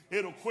you,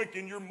 it'll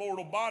quicken your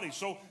mortal body.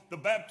 So the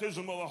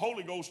baptism of the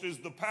Holy Ghost is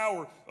the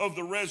power of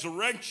the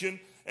resurrection.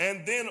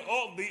 And then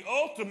the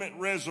ultimate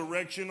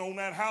resurrection on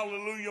that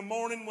hallelujah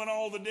morning when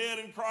all the dead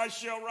in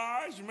Christ shall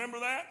rise. Remember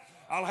that?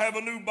 I'll have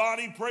a new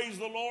body, praise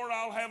the Lord,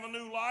 I'll have a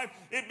new life.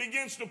 It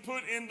begins to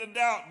put into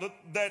doubt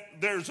that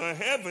there's a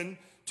heaven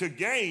to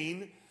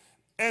gain,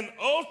 and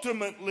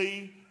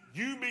ultimately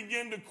you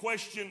begin to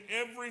question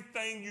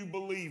everything you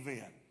believe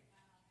in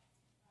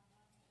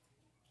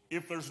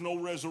if there's no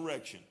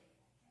resurrection.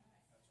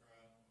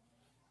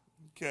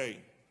 Okay.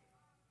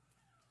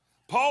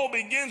 Paul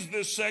begins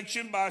this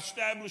section by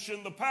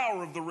establishing the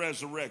power of the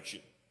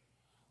resurrection.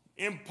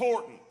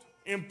 Important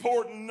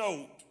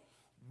note.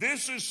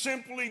 This is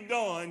simply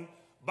done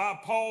by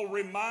Paul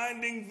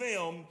reminding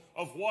them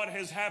of what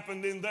has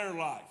happened in their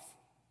life.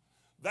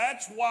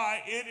 That's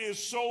why it is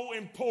so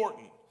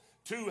important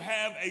to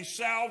have a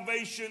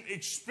salvation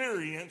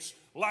experience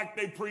like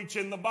they preach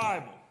in the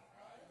Bible.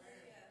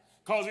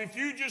 Because if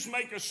you just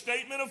make a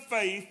statement of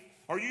faith,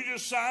 or you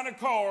just sign a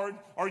card,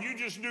 or you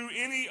just do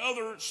any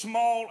other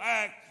small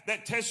act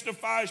that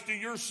testifies to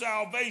your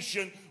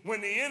salvation, when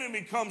the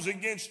enemy comes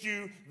against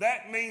you,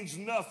 that means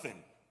nothing.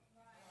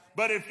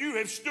 But if you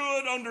have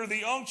stood under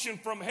the unction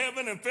from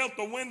heaven and felt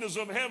the windows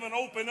of heaven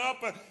open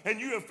up,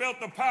 and you have felt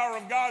the power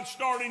of God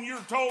start in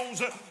your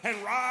toes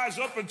and rise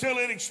up until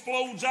it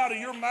explodes out of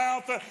your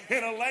mouth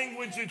in a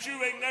language that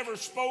you ain't never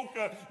spoke,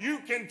 you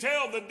can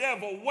tell the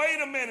devil,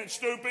 wait a minute,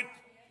 stupid.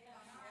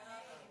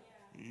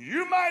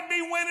 You might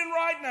be winning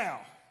right now.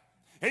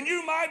 And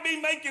you might be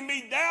making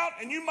me doubt,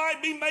 and you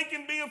might be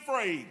making me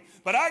afraid.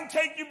 But I can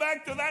take you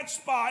back to that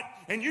spot,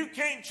 and you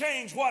can't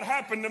change what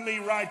happened to me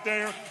right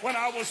there when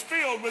I was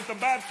filled with the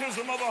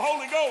baptism of the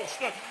Holy Ghost.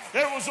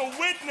 There was a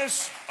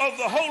witness of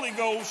the Holy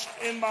Ghost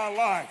in my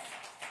life.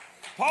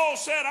 Paul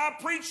said, I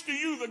preach to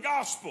you the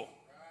gospel.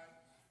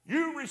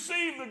 You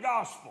receive the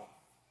gospel,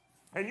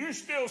 and you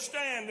still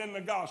stand in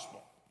the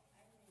gospel.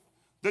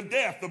 The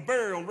death, the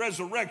burial,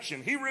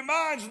 resurrection. He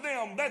reminds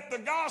them that the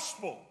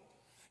gospel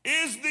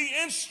is the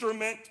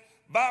instrument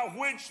by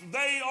which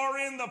they are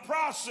in the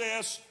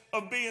process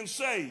of being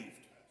saved.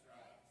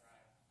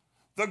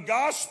 The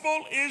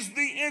gospel is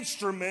the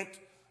instrument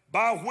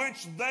by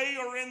which they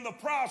are in the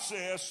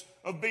process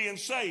of being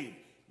saved.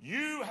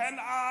 You and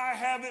I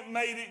haven't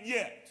made it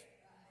yet,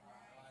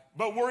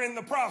 but we're in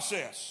the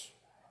process.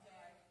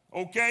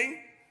 Okay?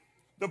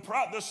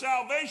 The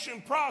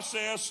salvation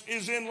process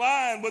is in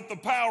line with the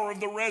power of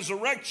the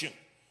resurrection.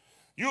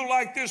 You'll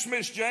like this,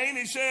 Miss Jane.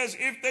 He says,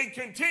 if they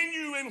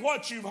continue in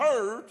what you've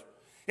heard,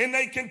 and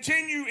they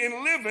continue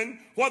in living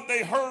what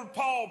they heard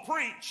Paul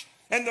preach,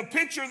 and the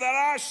picture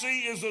that I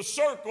see is a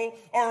circle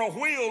or a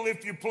wheel,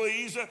 if you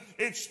please.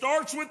 It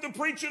starts with the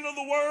preaching of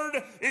the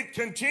word, it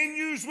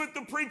continues with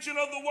the preaching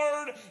of the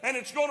word, and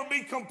it's going to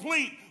be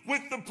complete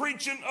with the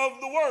preaching of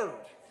the word.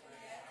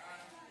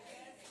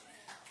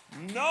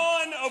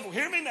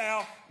 Hear me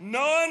now,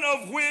 none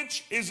of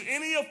which is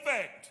any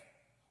effect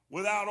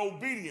without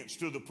obedience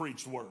to the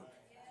preached word.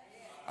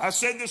 I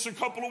said this a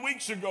couple of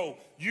weeks ago.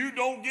 You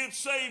don't get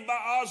saved by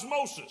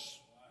osmosis.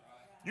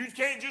 You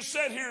can't just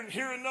sit here and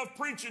hear enough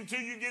preaching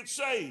till you get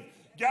saved.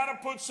 Got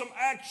to put some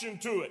action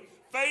to it.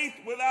 Faith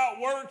without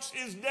works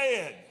is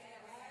dead.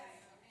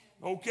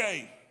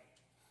 Okay.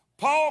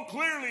 Paul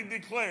clearly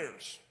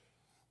declares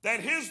that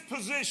his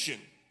position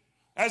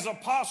as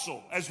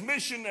apostle, as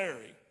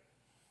missionary,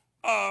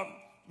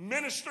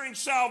 ministering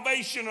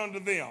salvation unto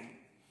them,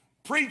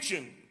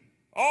 preaching,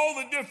 all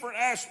the different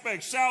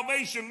aspects,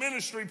 salvation,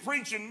 ministry,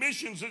 preaching,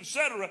 missions,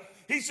 etc.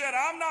 He said,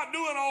 I'm not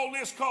doing all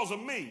this because of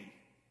me.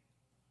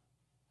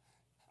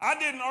 I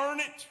didn't earn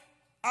it.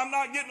 I'm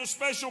not getting a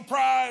special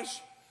prize.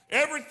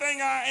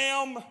 Everything I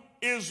am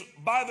is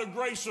by the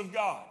grace of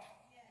God.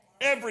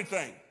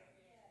 Everything.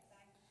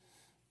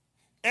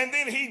 And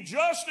then he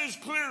just as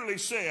clearly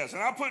says,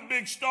 and I put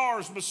big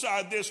stars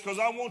beside this because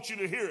I want you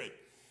to hear it.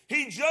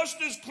 He just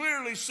as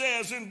clearly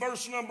says in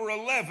verse number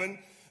 11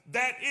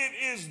 that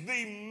it is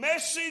the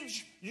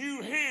message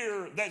you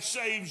hear that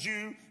saves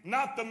you,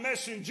 not the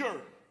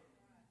messenger.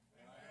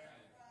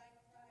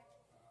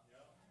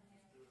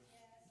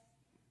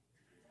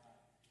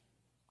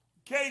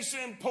 Case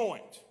in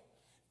point,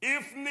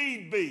 if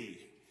need be,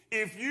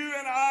 if you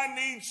and I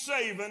need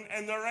saving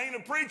and there ain't a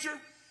preacher,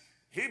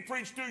 he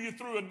preached to you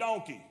through a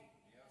donkey.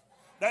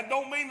 That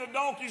don't mean the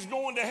donkey's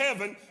going to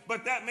heaven,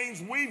 but that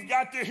means we've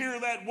got to hear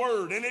that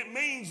word, and it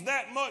means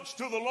that much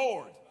to the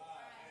Lord.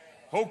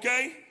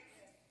 Okay?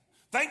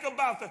 Think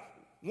about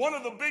one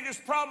of the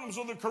biggest problems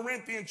of the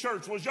Corinthian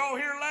church. Was y'all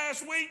here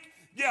last week?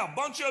 Yeah, a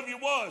bunch of you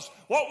was.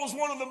 What was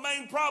one of the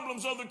main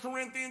problems of the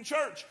Corinthian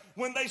church?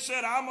 When they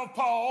said, I'm of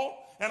Paul,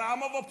 and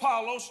I'm of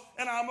Apollos,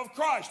 and I'm of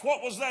Christ.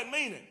 What was that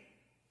meaning?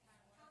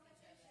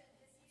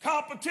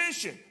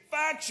 Competition.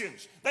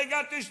 Factions. They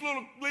got these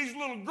little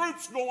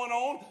groups going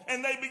on,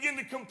 and they begin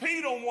to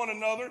compete on one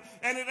another,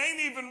 and it ain't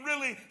even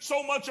really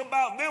so much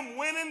about them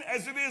winning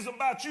as it is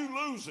about you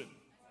losing.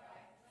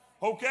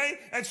 Okay?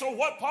 And so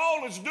what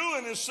Paul is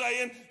doing is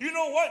saying, you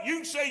know what? You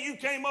can say you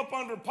came up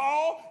under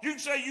Paul, you can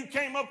say you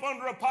came up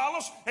under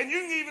Apollos, and you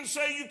can even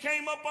say you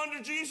came up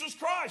under Jesus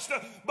Christ.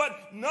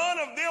 But none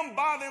of them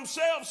by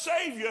themselves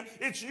save you.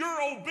 It's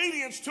your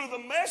obedience to the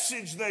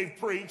message they've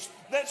preached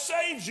that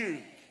saves you.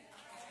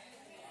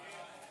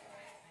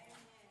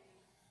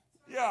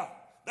 Yeah,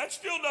 that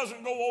still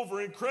doesn't go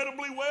over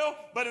incredibly well,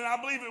 but I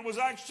believe it was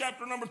Acts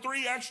chapter number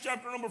 3, Acts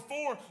chapter number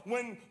 4,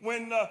 when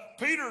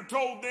Peter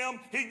told them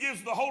he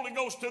gives the Holy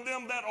Ghost to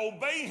them that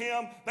obey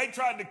him, they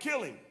tried to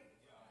kill him.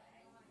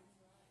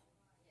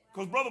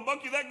 Because, Brother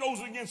Bucky, that goes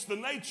against the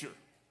nature.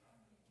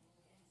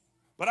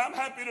 But I'm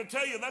happy to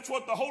tell you that's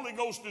what the Holy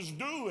Ghost is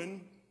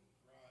doing,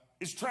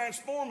 is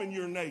transforming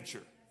your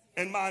nature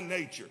and my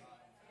nature.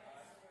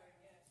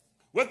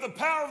 With the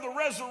power of the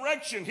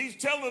resurrection, he's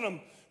telling them,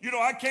 you know,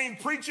 I came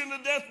preaching the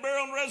death,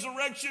 burial, and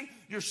resurrection.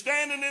 You're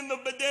standing in the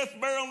death,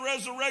 burial, and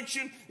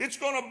resurrection. It's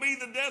going to be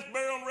the death,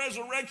 burial, and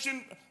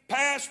resurrection.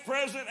 Past,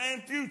 present,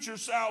 and future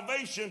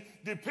salvation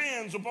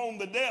depends upon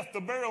the death, the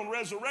burial, and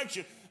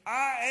resurrection.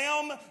 I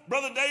am,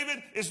 Brother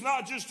David, it's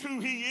not just who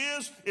he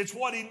is, it's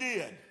what he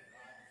did.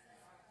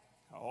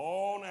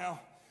 Oh, now,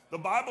 the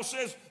Bible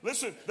says,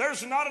 listen,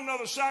 there's not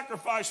another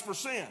sacrifice for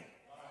sin.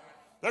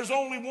 There's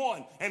only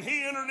one. And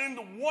he entered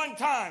into one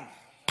time.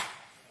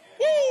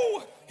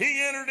 Woo!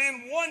 He entered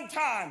in one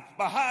time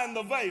behind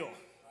the veil.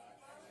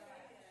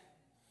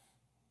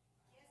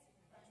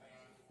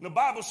 The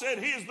Bible said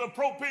he is the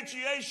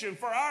propitiation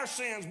for our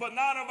sins, but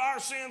not of our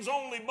sins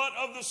only, but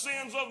of the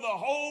sins of the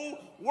whole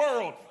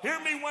world. Hear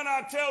me when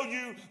I tell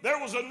you there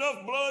was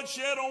enough blood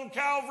shed on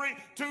Calvary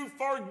to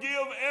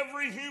forgive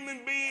every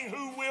human being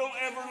who will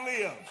ever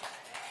live.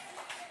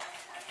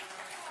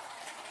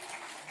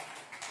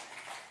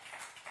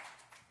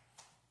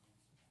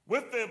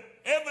 With the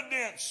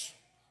evidence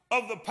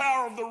of the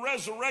power of the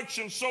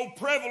resurrection so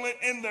prevalent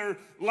in their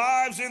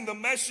lives, in the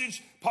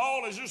message,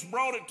 Paul has just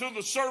brought it to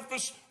the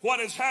surface,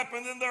 what has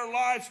happened in their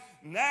lives.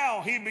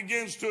 Now he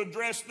begins to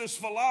address this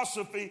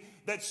philosophy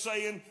that's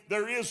saying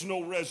there is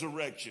no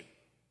resurrection.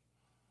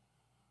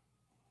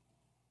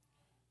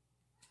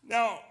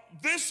 Now,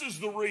 this is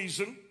the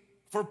reason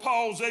for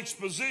Paul's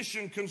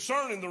exposition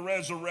concerning the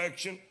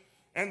resurrection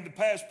and the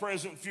past,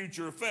 present,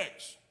 future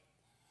effects.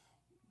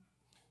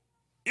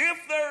 If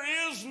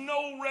there is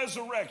no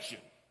resurrection,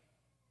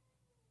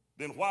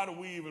 then why do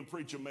we even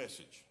preach a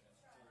message?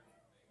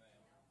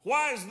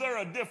 Why is there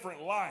a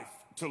different life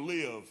to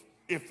live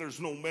if there's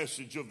no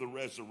message of the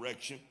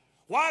resurrection?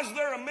 Why is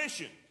there a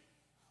mission?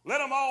 Let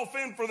them all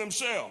fend for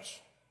themselves.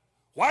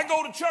 Why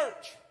go to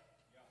church?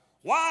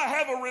 Why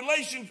have a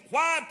relation?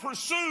 Why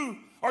pursue,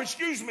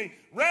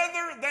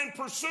 rather than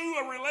pursue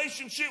a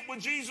relationship with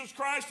Jesus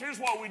Christ, here's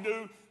what we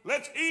do.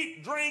 Let's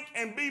eat, drink,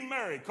 and be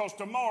merry, because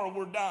tomorrow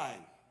we're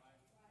dying.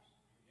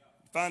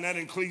 Find that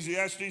in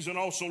Ecclesiastes and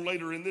also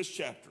later in this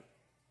chapter.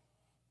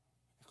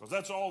 Because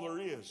that's all there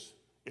is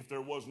if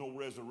there was no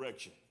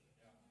resurrection.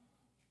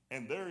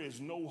 And there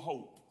is no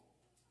hope,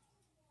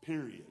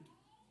 period,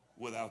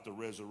 without the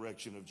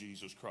resurrection of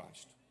Jesus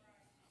Christ.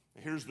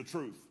 And here's the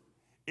truth.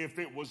 If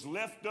it was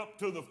left up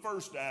to the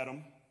first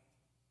Adam,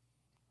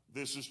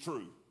 this is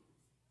true.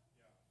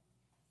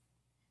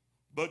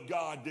 But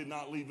God did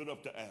not leave it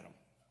up to Adam.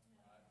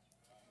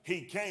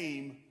 He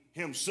came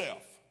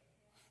himself.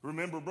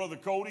 Remember Brother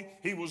Cody?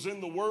 He was in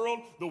the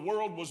world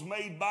was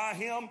made by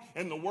him,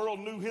 and the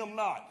world knew him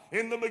not.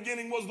 In the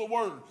beginning was the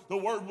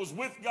Word was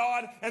with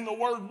God, and the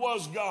Word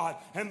was God.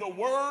 And the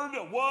Word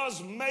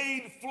was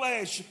made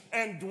flesh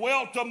and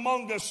dwelt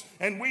among us,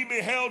 and we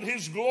beheld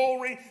his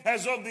glory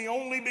as of the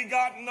only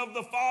begotten of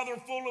the Father,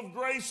 full of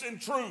grace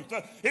and truth.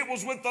 It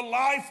was with the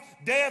life,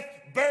 death,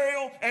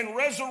 burial, and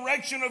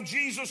resurrection of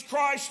Jesus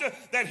Christ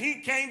that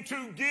he came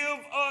to give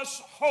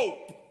us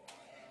hope.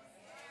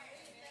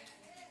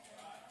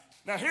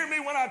 Now hear me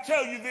when I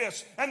tell you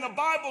this. And the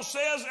Bible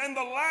says, and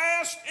the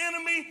last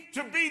enemy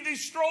to be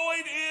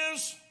destroyed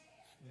is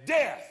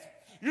death.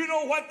 You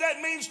know what that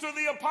means to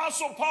the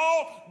Apostle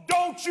Paul?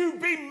 Don't you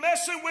be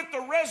messing with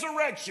the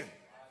resurrection.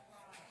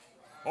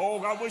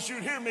 Oh, I wish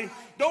you'd hear me.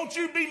 Don't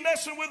you be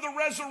messing with the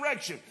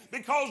resurrection.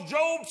 Because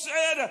Job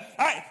said,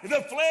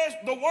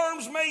 the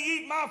worms may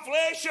eat my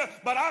flesh,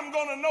 but I'm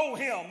going to know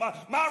him.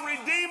 My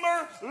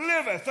Redeemer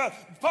liveth.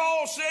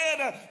 Paul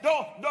said,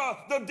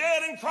 the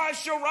dead in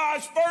Christ shall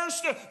rise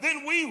first,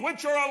 then we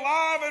which are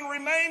alive and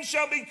remain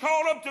shall be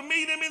caught up to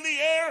meet him in the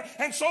air,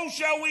 and so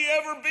shall we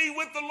ever be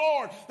with the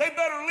Lord. They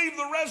better leave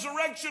the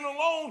resurrection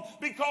alone,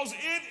 because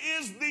it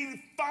is the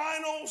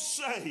final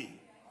say.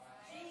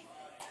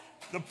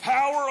 The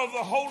power of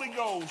the Holy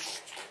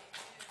Ghost.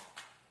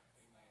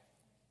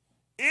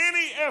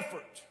 Any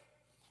effort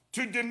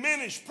to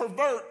diminish,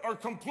 pervert, or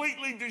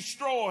completely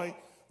destroy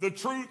the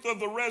truth of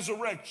the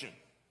resurrection,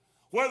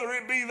 whether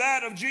it be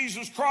that of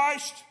Jesus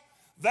Christ,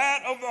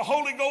 that of the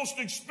Holy Ghost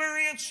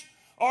experience,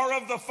 or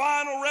of the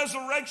final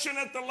resurrection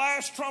at the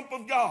last trump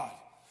of God,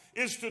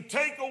 is to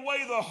take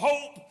away the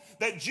hope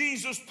that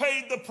Jesus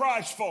paid the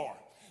price for.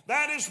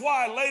 That is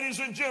why, ladies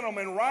and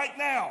gentlemen, right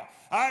now,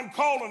 I'm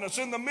calling us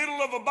in the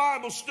middle of a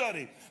Bible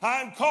study.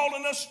 I'm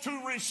calling us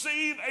to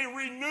receive a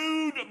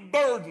renewed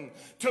burden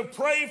to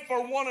pray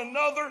for one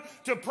another,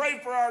 to pray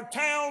for our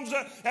towns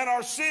and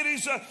our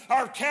cities,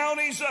 our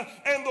counties,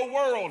 and the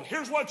world.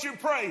 Here's what you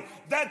pray: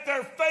 that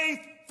their faith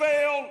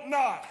fail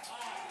not.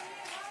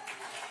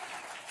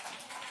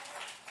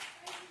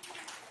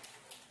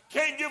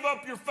 Can't give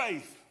up your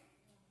faith.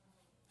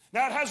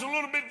 Now, it has a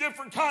little bit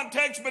different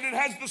context, but it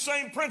has the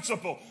same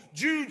principle.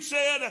 Jude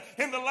said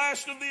in the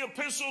last of the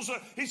epistles,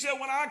 he said,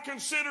 when I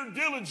consider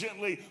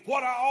diligently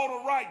what I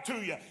ought to write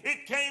to you,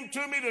 it came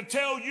to me to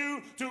tell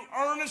you to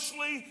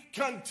earnestly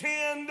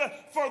contend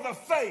for the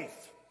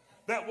faith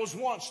that was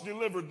once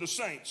delivered the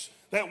saints.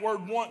 That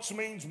word once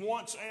means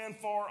once and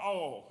for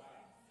all.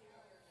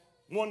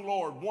 One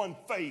Lord, one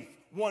faith,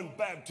 one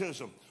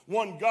baptism,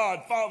 one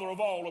God, Father of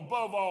all,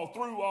 above all,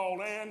 through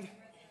all, and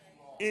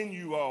in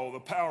you all, the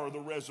power of the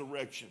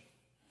resurrection.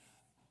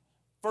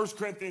 1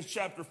 Corinthians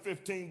chapter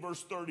 15,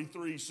 verse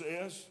 33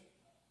 says,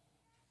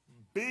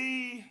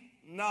 be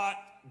not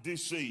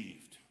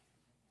deceived.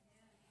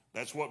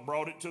 That's what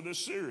brought it to this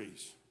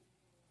series.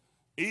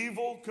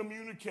 Evil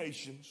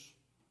communications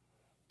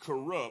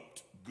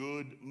corrupt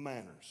good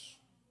manners.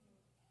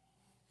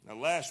 Now,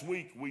 last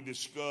week we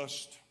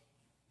discussed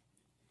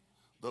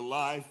the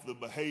life, the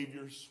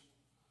behaviors,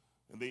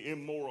 and the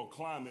immoral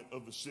climate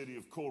of the city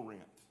of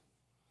Corinth.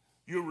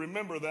 You'll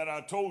remember that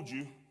I told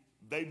you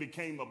they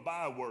became a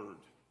byword.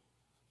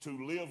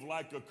 To live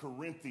like a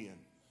Corinthian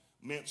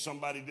meant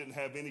somebody didn't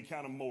have any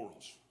kind of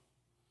morals.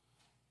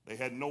 They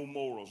had no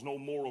morals, no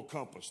moral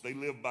compass. They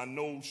lived by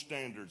no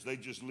standards. They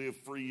just lived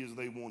free as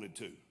they wanted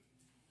to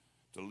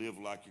live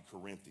like a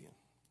Corinthian.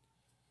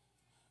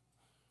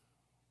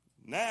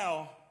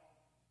 Now,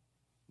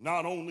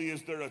 not only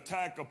is there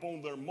attack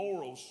upon their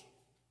morals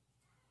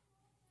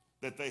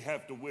that they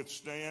have to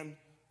withstand,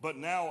 but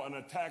now an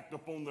attack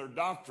upon their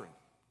doctrine.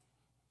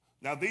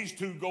 Now, these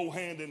two go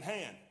hand in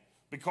hand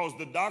because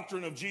the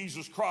doctrine of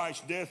Jesus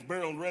Christ, death,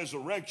 burial, and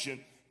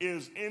resurrection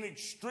is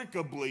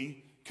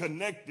inextricably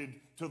connected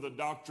to the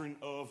doctrine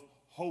of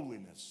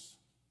holiness.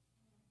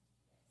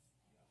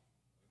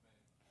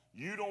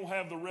 You don't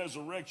have the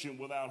resurrection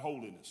without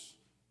holiness.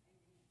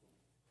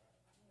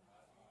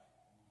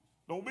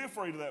 Don't be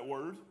afraid of that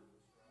word.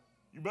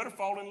 You better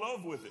fall in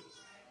love with it.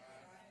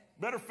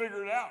 Better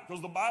figure it out,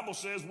 because the Bible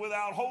says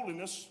without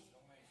holiness,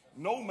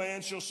 no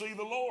man shall see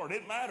the Lord.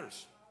 It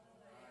matters.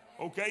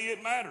 Okay,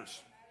 it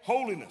matters.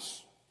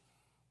 Holiness.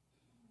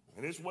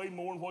 And it's way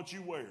more than what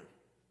you wear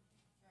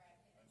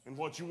and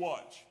what you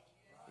watch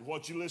and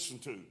what you listen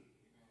to.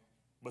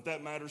 But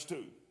that matters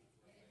too.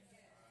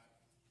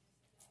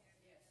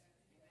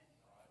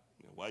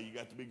 Why you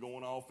got to be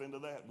going off into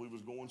that? We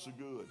was going so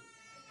good.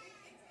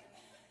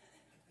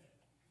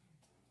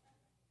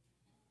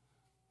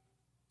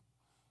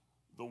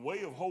 The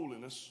way of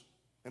holiness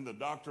and the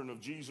doctrine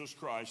of Jesus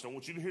Christ, I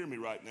want you to hear me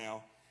right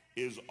now,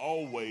 is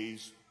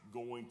always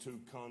going to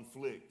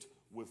conflict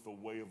with the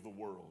way of the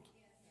world.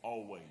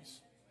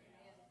 Always.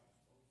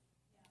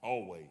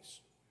 Always.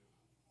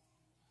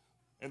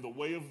 And the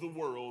way of the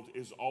world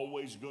is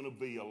always going to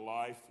be a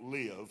life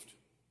lived,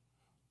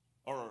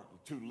 or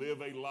to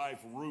live a life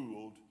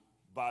ruled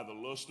by the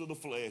lust of the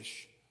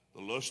flesh,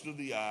 the lust of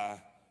the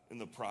eye, and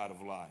the pride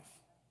of life.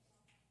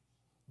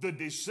 The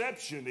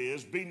deception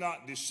is, be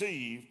not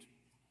deceived.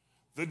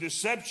 The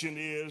deception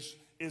is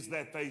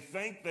that they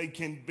think they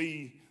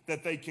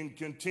can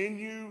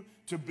continue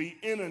to be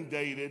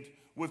inundated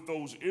with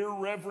those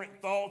irreverent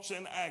thoughts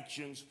and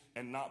actions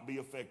and not be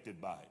affected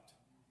by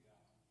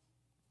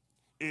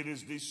it. It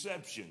is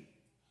deception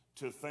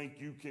to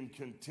think you can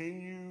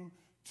continue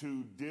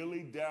to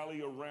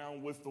dilly-dally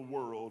around with the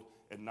world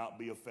and not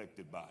be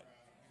affected by it.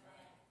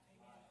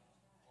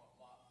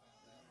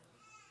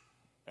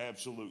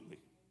 Absolutely.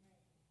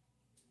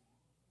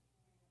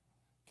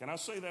 Can I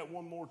say that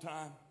one more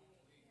time?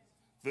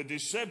 The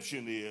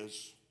deception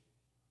is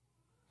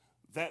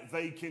that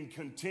they can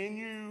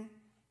continue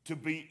to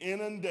be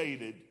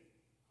inundated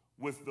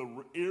with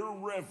the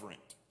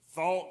irreverent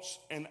thoughts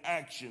and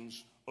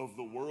actions of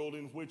the world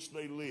in which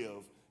they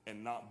live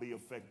and not be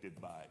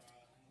affected by it.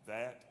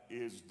 That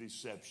is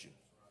deception.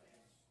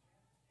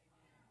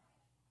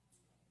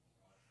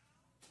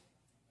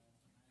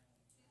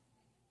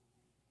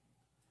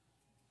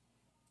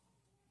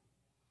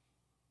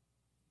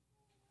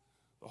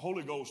 The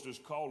Holy Ghost is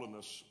calling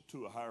us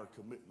to a higher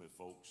commitment,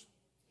 folks,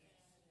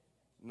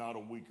 not a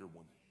weaker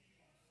one.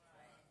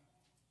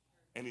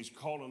 And he's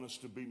calling us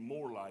to be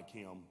more like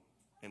him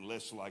and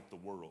less like the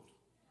world.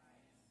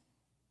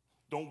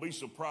 Don't be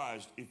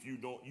surprised if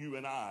you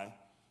and I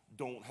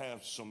don't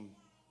have some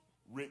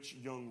rich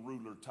young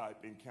ruler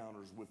type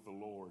encounters with the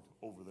Lord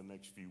over the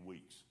next few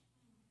weeks.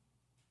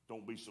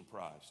 Don't be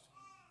surprised.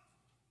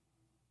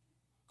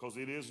 Because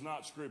it is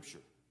not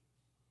scripture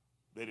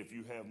that if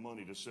you have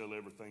money to sell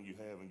everything you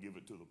have and give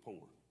it to the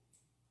poor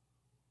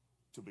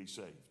to be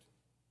saved.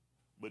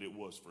 But it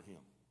was for him.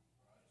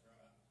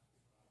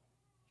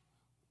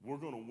 We're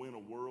going to win a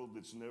world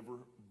that's never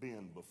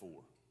been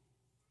before.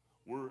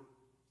 We're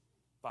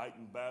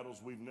fighting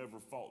battles we've never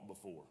fought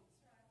before.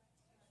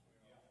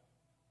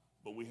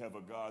 But we have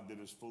a God that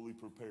is fully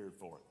prepared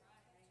for it.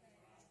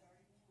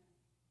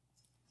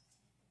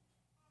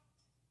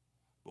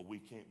 But we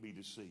can't be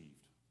deceived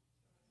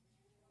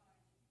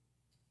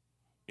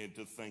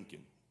into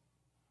thinking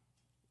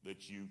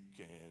that you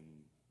can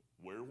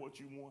wear what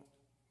you want,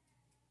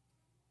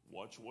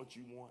 watch what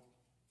you want,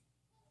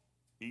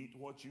 eat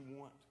what you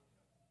want,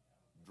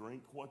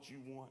 drink what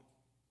you want,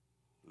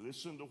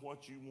 listen to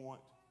what you want,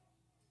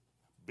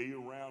 be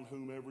around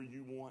whomever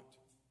you want,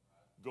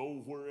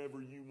 go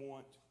wherever you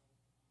want,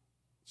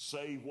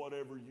 say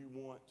whatever you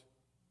want,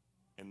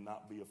 and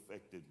not be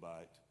affected by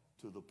it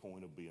to the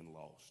point of being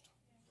lost.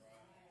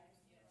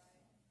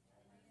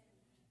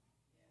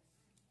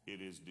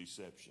 It is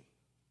deception.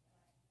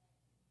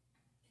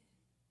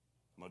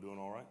 Am I doing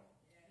all right?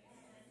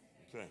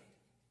 Okay.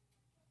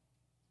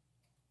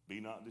 Be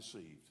not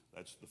deceived.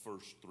 That's the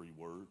first 3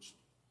 words.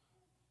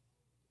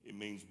 It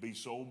means be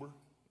sober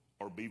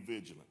or be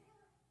vigilant.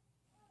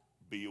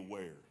 Be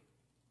aware.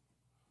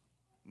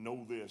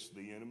 Know this,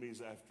 the enemy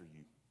is after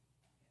you.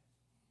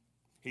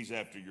 He's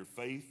after your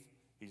faith.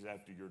 He's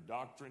after your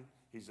doctrine.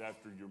 He's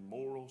after your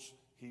morals.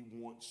 He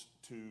wants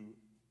to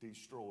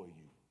destroy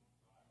you.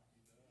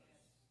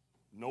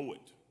 Know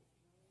it.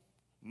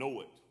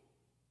 Know it.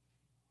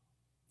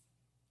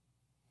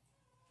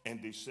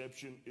 And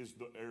deception is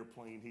the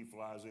airplane he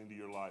flies into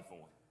your life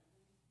on.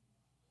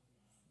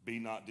 Be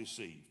not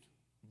deceived.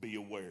 Be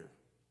aware.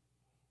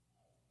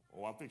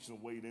 Oh, I'm fixing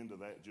to wade into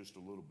that just a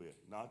little bit.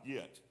 Not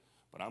yet,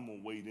 but I'm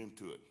going to wade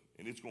into it.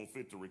 And it's going to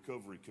fit the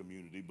recovery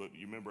community. But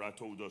you remember I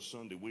told us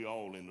Sunday, we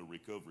all in the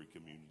recovery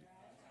community.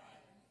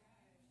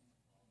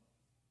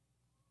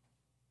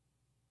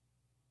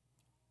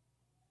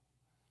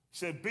 He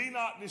said, be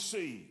not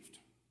deceived.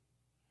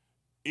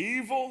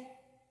 Evil,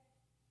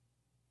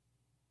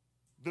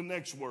 the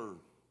next word.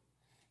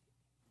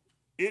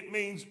 It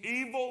means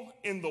evil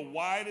in the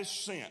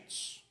widest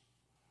sense.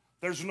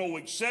 There's no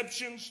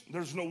exceptions.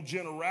 There's no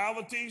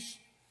generalities.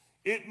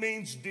 It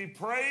means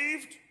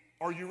depraved.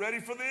 Are you ready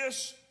for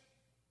this?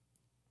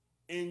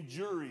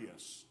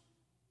 Injurious.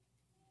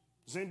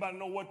 Does anybody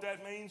know what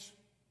that means?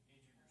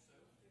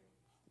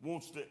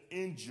 Wants to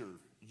injure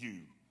you,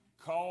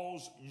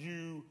 cause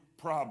you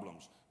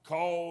problems,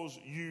 cause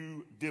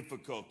you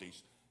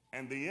difficulties.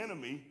 And the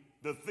enemy,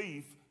 the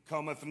thief,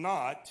 cometh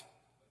not,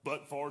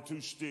 but for to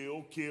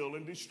steal, kill,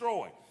 and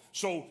destroy.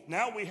 So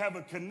now we have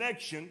a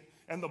connection,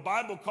 and the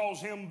Bible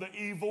calls him the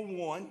evil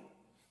one.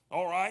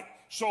 All right?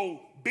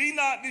 So be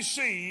not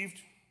deceived.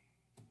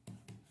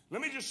 Let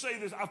me just say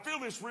this. I feel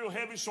this real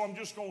heavy, so I'm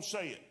just going to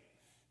say it.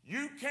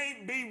 You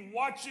can't be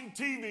watching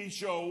TV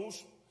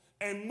shows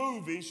and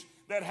movies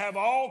that have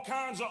all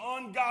kinds of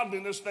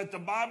ungodliness that the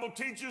Bible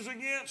teaches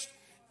against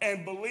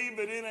and believe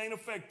that it ain't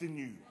affecting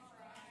you.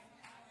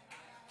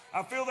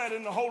 I feel that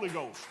in the Holy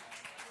Ghost.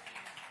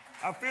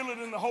 I feel it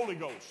in the Holy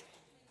Ghost.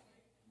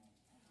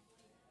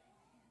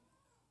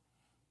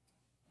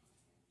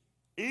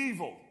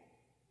 Evil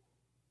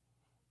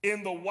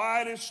in the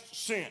widest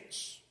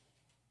sense.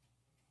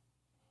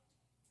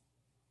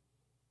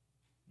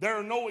 There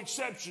are no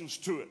exceptions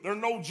to it. There are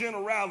no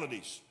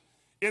generalities.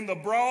 In the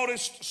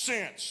broadest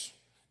sense,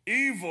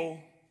 evil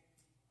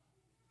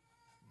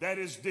that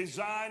is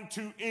designed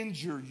to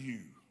injure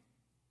you.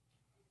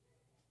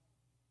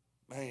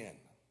 Man,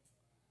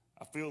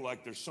 I feel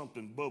like there's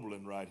something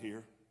bubbling right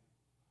here.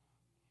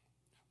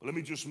 But let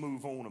me just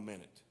move on a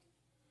minute,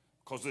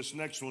 because this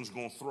next one's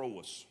going to throw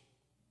us.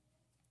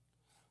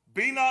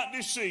 Be not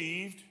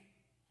deceived.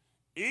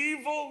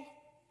 Evil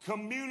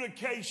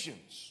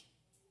communications.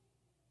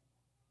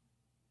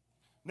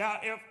 Now,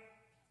 if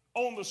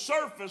on the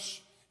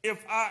surface,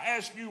 if I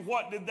ask you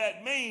what did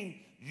that mean,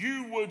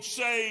 you would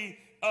say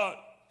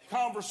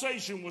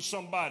conversation with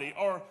somebody,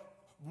 or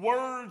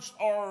words,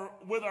 or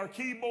with our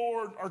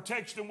keyboard, or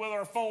texting with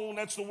our phone.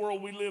 That's the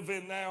world we live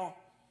in now.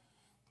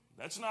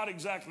 That's not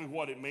exactly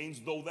what it means,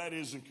 though that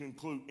isn't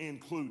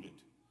included.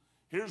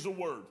 Here's a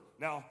word.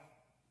 Now,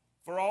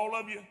 for all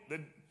of you that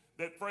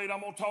afraid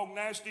I'm going to talk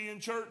nasty in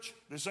church,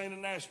 this ain't a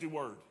nasty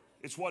word.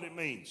 It's what it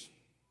means.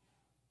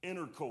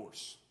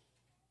 Intercourse.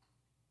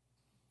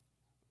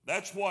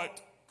 That's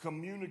what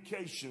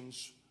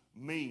communications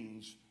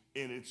means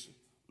in its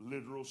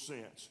literal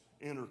sense.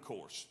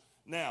 Intercourse.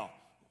 Now,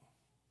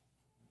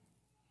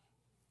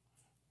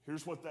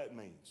 here's what that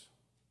means.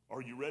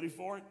 Are you ready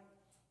for it?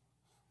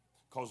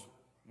 Because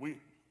we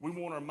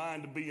want our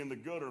mind to be in the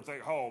gutter and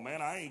think, oh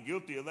man, I ain't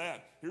guilty of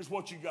that. Here's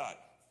what you got.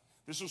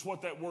 This is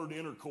what that word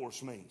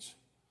intercourse means.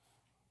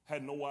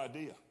 Had no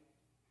idea.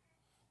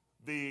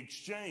 The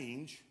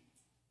exchange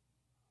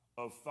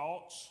of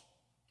thoughts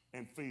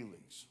and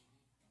feelings.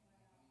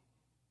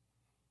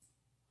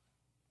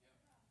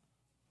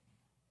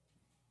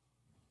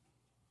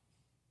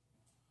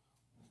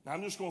 Now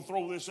I'm just going to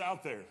throw this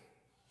out there.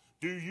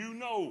 Do you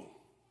know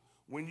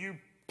when you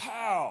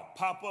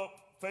pop up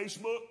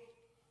Facebook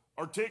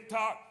or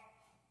TikTok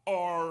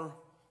or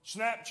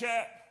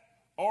Snapchat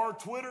or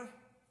Twitter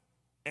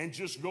and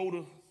just go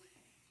to,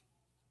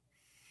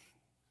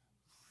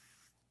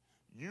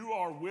 you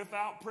are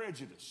without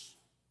prejudice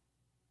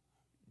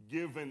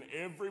giving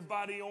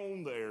everybody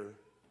on there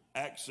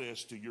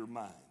access to your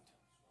mind.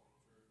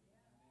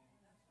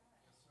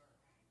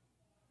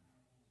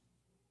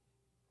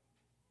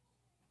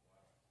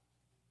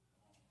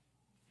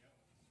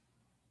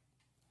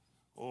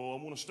 Oh,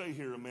 I want to stay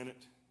here a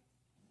minute.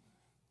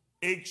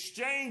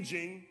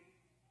 Exchanging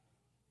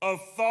of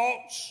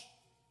thoughts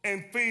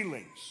and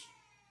feelings.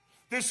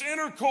 This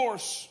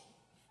intercourse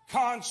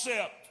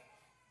concept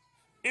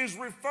is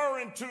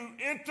referring to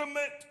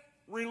intimate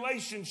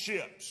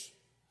relationships.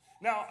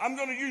 Now, I'm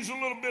going to use a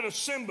little bit of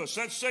SYMBIS.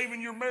 That's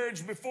saving your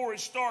marriage before it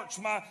starts.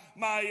 My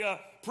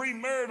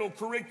premarital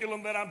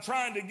curriculum that I'm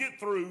trying to get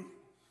through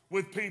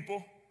with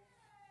people.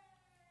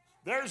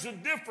 There's a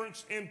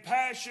difference in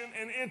passion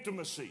and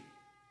intimacy.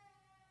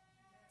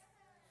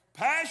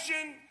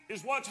 Passion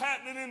is what's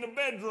happening in the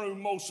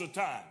bedroom most of the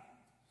time.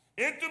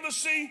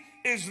 Intimacy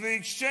is the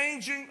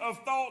exchanging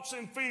of thoughts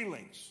and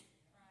feelings.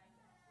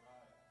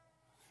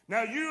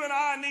 Now, you and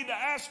I need to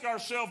ask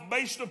ourselves,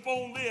 based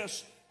upon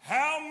this,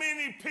 how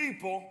many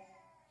people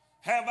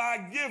have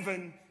I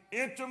given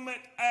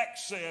intimate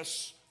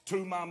access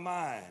to my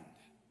mind?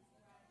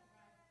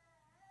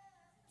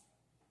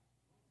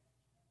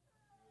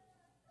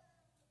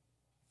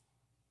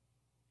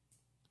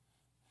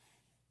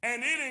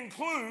 And it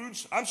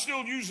includes, I'm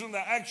still using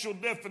the actual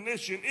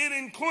definition, it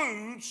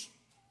includes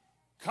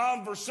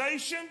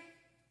conversation,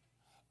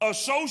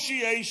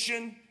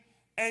 association,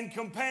 and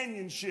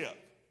companionship.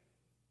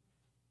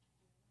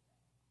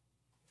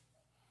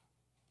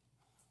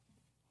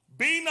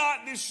 Be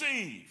not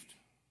deceived.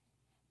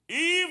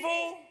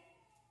 Evil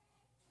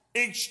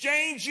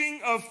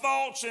exchanging of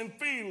thoughts and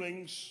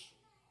feelings,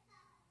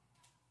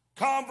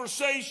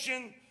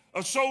 conversation,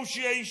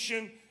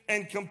 association,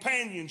 and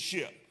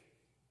companionship.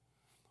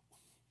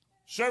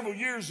 Several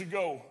years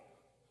ago,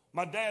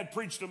 my dad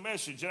preached a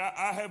message, and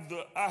I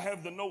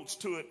have the notes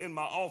to it in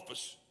my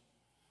office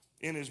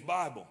in his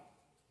Bible.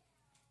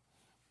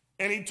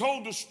 And he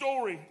told the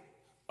story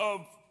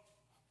of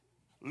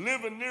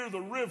living near the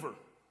river.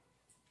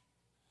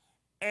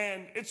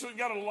 And it's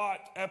got a lot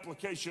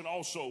application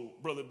also,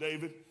 Brother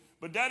David.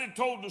 But Daddy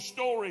told the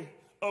story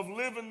of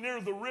living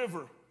near the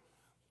river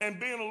and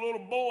being a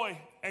little boy.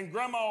 And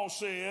Grandma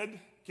said,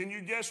 can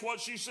you guess what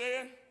she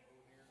said?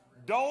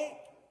 Don't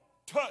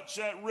touch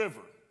that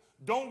river.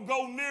 Don't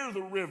go near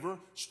the river.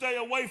 Stay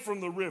away from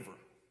the river.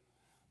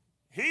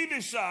 He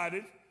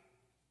decided,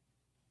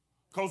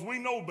 because we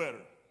know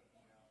better,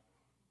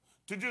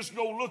 to just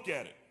go look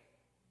at it.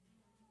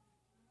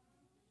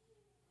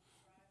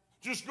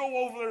 Just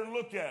go over there and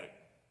look at it.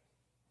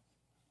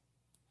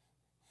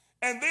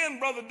 And then,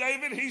 Brother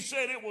David, he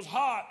said it was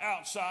hot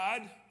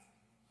outside.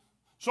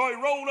 So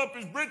he rolled up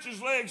his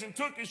breeches legs and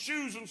took his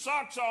shoes and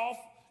socks off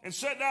and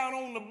sat down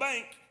on the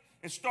bank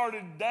and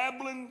started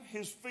dabbling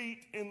his feet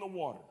in the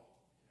water.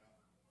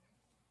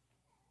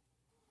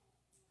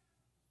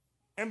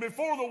 And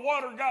before the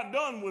water got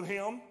done with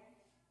him,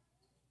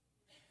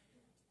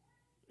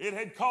 it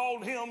had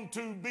called him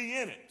to be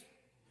in it.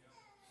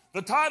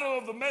 The title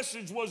of the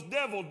message was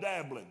Devil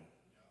Dabbling.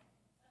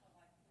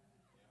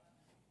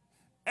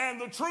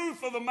 And the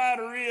truth of the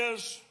matter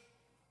is,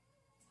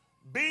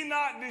 be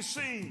not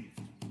deceived.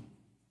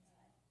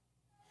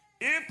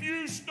 If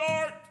you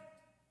start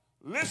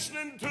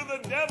listening to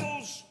the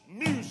devil's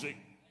music,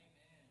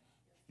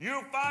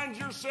 you'll find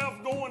yourself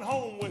going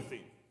home with him.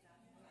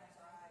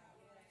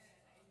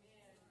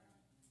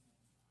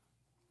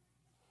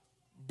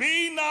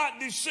 Be not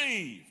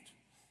deceived.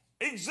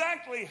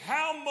 Exactly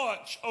how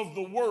much of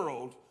the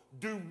world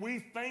do we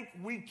think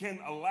we can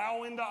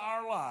allow into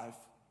our life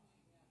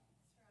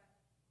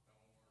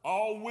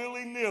all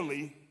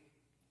willy-nilly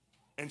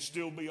and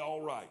still be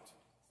all right?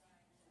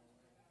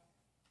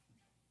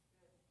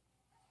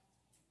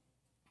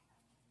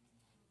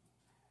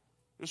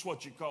 This is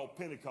what you call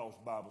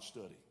Pentecost Bible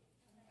study.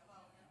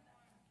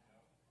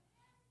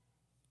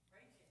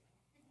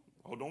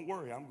 Oh, don't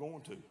worry, I'm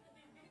going to.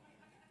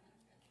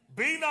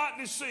 Be not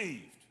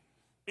deceived.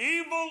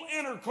 Evil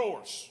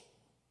intercourse.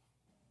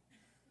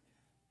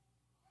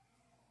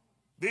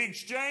 The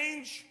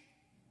exchange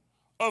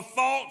of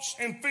thoughts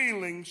and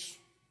feelings.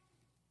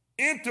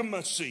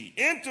 Intimacy,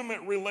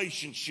 intimate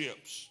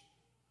relationships.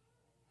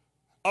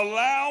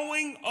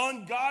 Allowing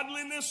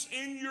ungodliness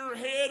in your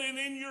head and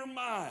in your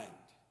mind.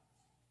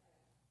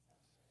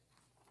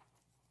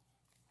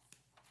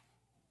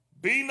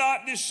 Be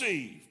not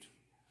deceived.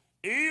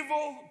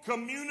 Evil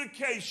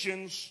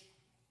communications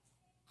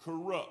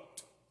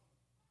corrupt.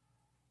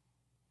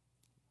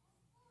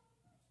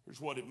 Here's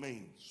what it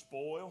means.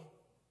 Spoil,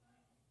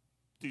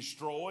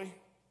 destroy,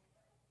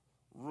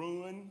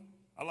 ruin.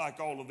 I like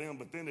all of them,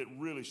 but then it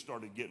really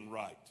started getting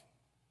right.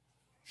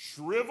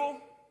 Shrivel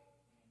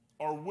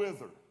or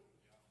wither.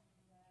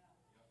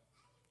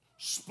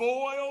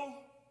 Spoil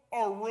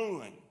or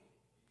ruin.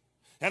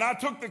 And I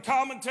took the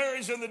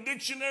commentaries and the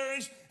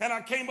dictionaries and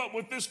I came up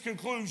with this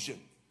conclusion.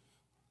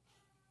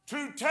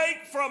 To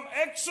take from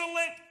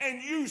excellent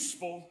and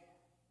useful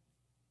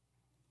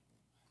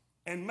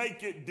and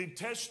make it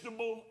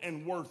detestable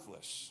and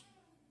worthless.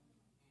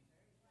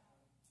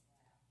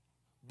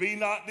 Be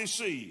not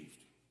deceived.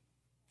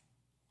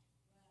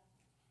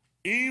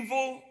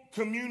 Evil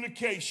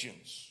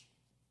communications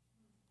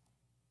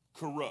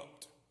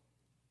corrupt.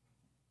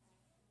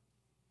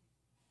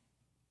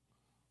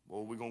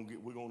 Well, we're going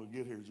to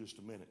get here in just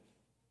a minute.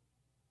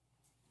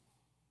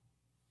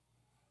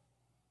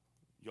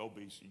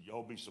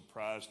 Y'all be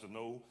surprised to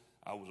know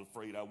I was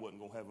afraid I wasn't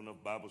going to have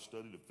enough Bible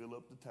study to fill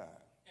up the time.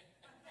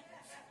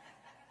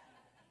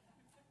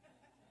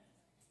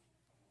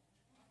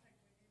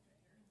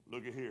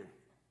 Look at here.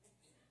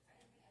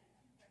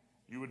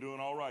 You were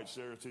doing all right,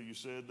 Sarah, till you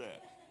said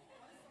that.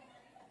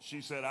 She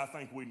said, I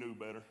think we knew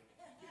better.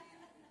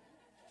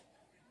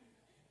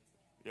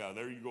 Yeah,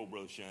 there you go,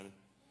 Brother Shannon.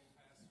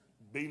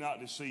 Be not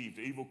deceived.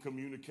 Evil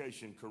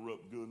communication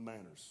corrupt good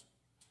manners.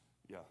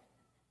 Yeah.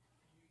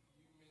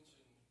 You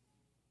mentioned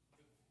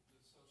the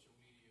social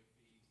media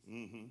feeds.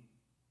 Mm-hmm.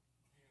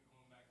 And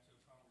going back to a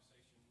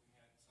conversation we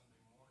had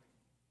Sunday morning,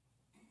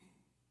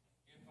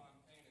 if I'm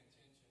paying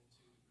attention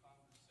to the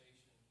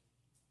conversation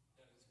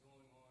that is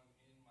going on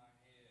in my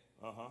head,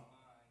 Uh-huh.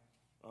 my mind,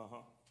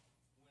 Uh-huh.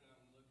 when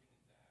I'm looking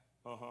at that,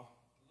 Uh-huh.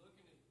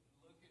 looking at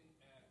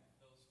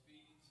those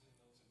feeds and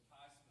those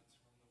enticements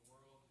from the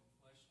world and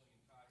fleshly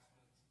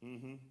enticements,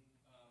 Mm-hmm.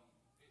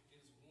 it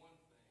is one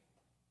thing.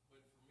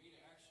 But for me to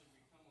actually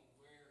become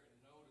aware and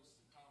notice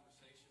the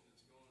conversation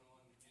that's going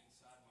on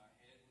inside my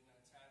head when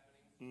that's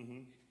happening,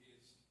 Mm-hmm. it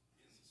is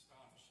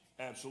astonishing.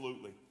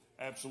 Absolutely.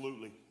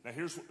 Absolutely. Now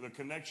here's the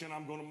connection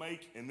I'm going to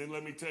make, and then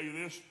let me tell you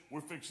this.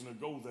 We're fixing to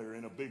go there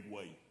in a big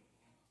way.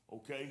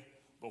 Okay?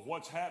 But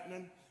what's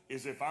happening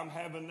is if I'm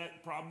having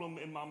that problem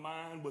in my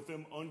mind with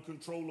them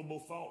uncontrollable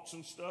thoughts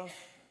and stuff,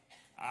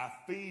 I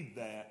feed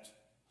that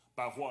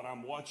by what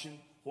I'm watching,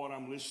 what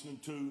I'm listening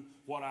to,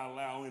 what I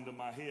allow into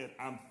my head.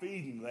 I'm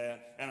feeding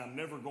that, and I'm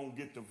never going to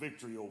get the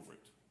victory over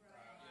it.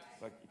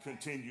 Like,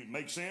 continue.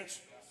 Make sense?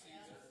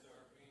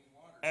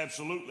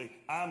 Absolutely.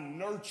 I'm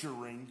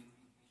nurturing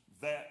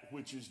that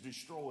which is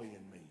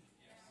destroying me.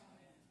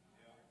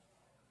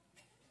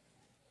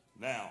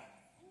 Now,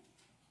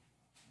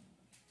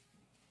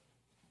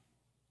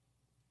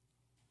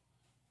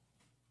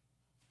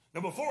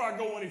 before I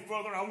go any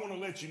further, I want to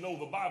let you know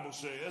the Bible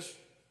says,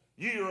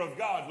 ye are of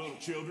God, little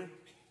children,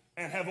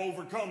 and have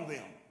overcome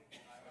them.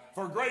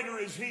 For greater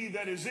is he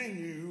that is in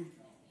you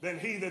than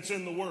he that's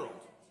in the world.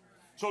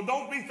 So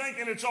don't be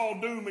thinking it's all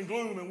doom and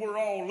gloom and we're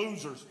all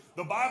losers.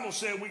 The Bible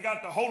said we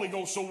got the Holy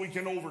Ghost so we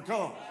can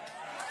overcome.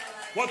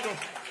 What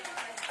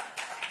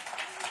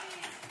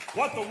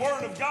the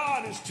Word of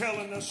God is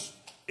telling us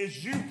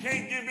is you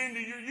can't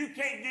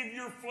give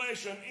your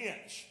flesh an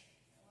inch.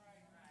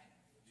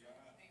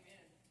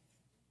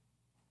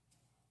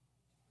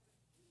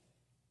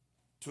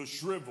 To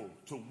shrivel,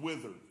 to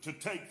wither, to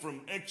take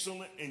from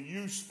excellent and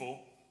useful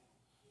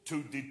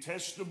to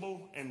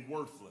detestable and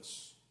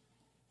worthless.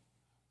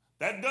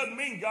 That doesn't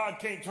mean God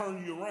can't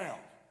turn you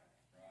around.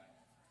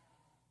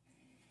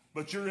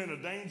 But you're in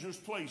a dangerous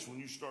place when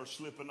you start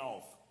slipping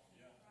off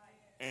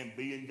and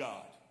being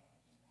God.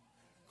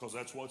 Because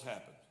that's what's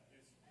happened.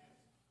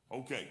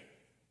 Okay.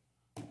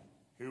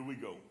 Here we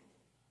go.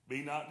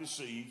 Be not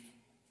deceived.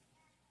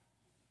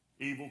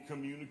 Evil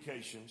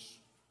communications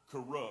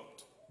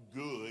corrupt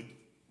good.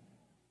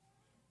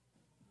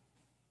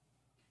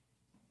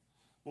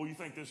 Well, you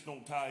think this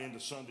don't tie into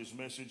Sunday's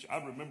message?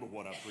 I remember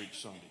what I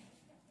preached Sunday.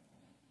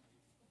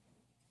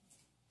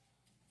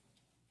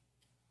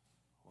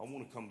 I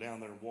want to come down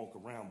there and walk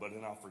around, but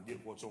then I'll forget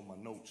what's on my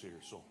notes here.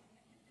 So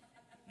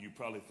you're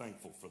probably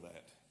thankful for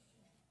that.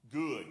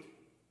 Good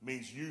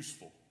means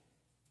useful,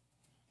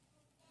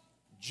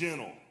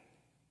 gentle,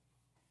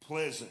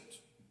 pleasant,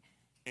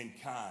 and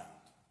kind.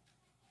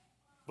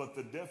 But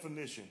the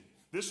definition,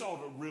 this ought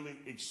to really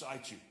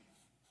excite you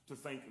to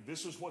think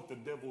this is what the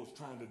devil is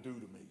trying to do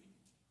to me.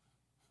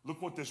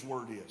 Look what this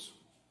word is.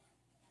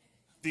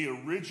 The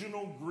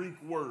original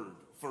Greek word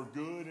for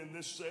good in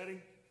this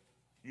setting,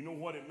 you know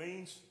what it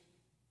means?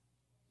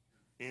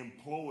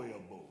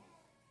 Employable.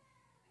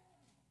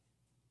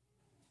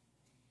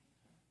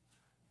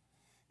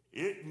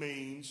 It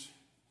means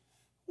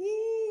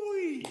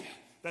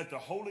that the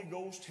Holy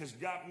Ghost has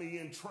got me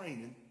in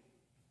training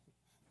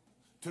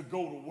to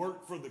go to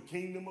work for the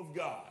kingdom of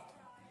God.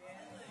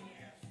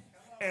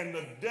 And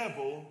the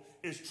devil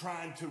is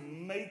trying to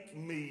make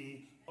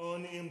me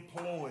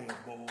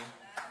unemployable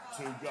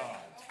to God.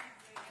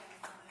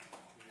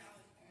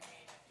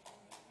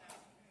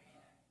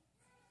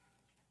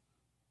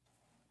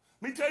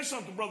 Let me tell you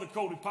something, Brother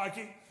Cody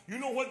Pikey. You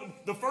know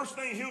what the first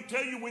thing he'll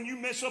tell you when you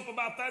mess up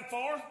about that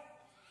far?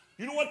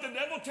 You know what the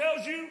devil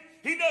tells you?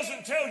 He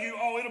doesn't tell you,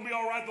 oh, it'll be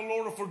all right, the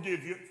Lord will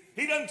forgive you.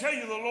 He doesn't tell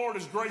you the Lord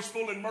is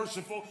graceful and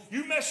merciful.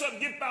 You mess up,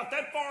 get about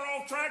that far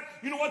off track,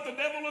 you know what the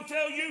devil will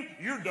tell you?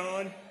 You're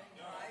done.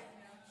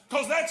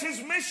 Because that's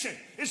his mission,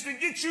 is to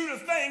get you to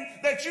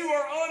think that you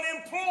are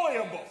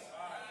unemployable.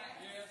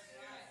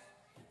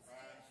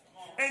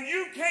 And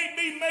you can't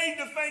be made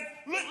to think,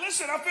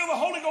 listen, I feel the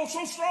Holy Ghost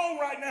so strong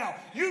right now.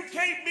 You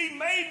can't be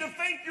made to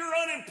think you're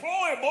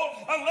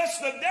unemployable unless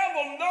the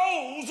devil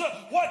knows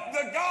what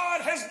the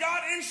God has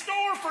got in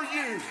store for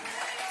you.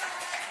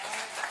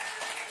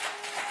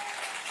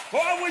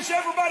 Well, I wish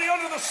everybody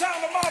under the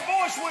sound of my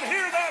voice would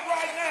hear that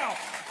right now.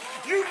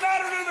 You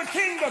matter to the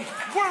kingdom.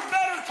 We're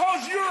better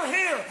because you're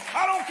here.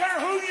 I don't care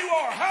who you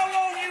are, how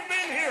long you've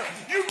been here.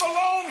 You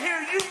belong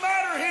here. You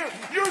matter here.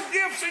 Your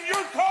gifts and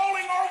your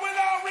calling are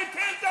without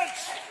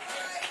repentance.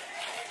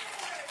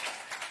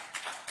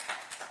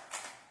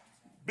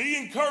 Be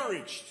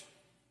encouraged,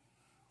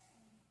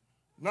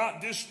 not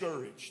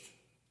discouraged.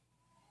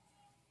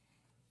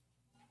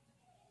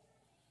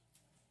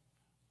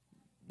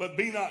 But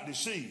be not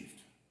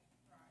deceived.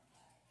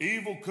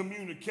 Evil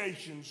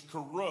communications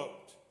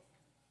corrupt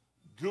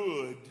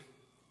good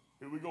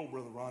Here we go,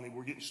 Brother Ronnie.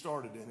 We're getting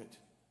started in it.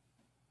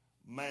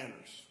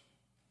 Manners.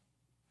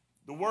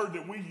 The word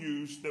that we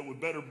use that would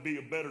better be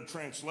a better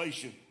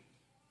translation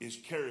is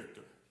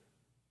character.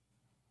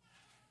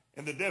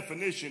 And the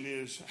definition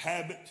is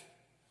habit,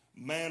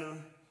 manner,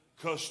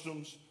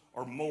 customs,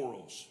 or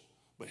morals.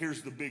 But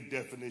here's the big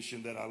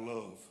definition that I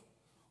love.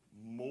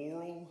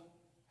 Moral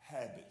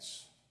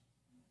habits.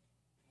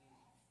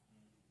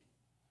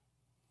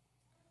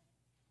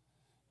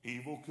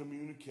 Evil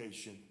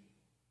communication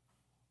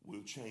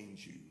will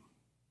change you.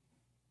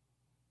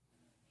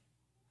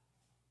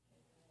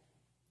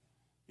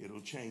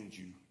 It'll change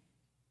you.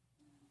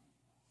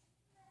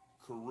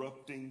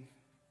 Corrupting,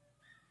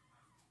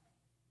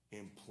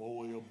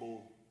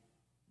 employable,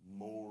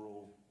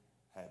 moral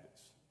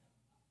habits.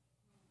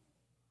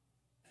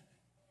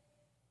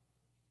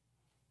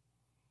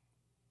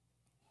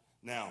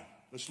 Now,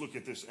 let's look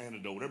at this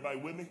antidote. Everybody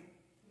with me?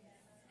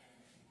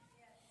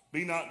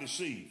 Be not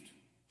deceived.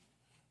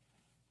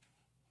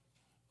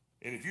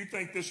 And if you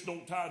think this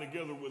don't tie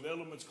together with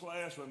elements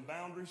class and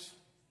boundaries,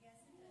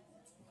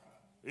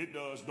 it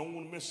does. Don't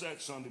want to miss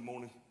that Sunday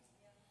morning.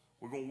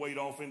 We're going to wade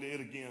off into it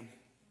again.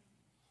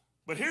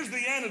 But here's the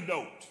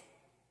antidote.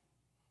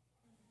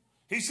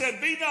 He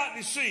said, be not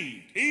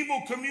deceived.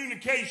 Evil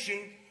communication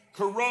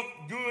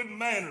corrupt good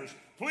manners.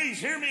 Please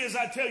hear me as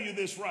I tell you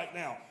this right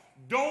now.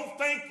 Don't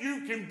think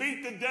you can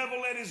beat the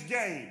devil at his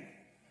game.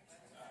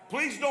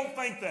 Please don't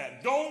think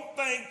that. Don't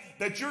think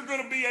that you're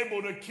going to be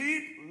able to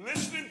keep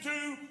listening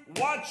to,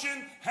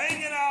 watching,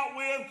 hanging out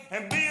with,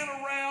 and being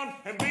around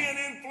and being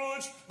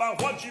influenced by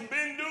what you've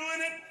been doing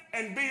it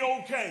and be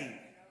okay.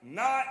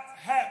 Not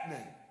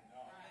happening.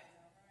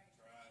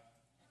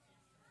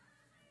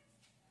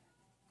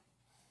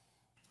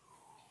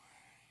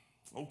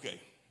 Okay.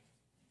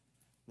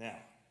 Now,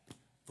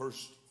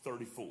 verse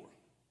 34.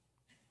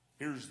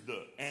 Here's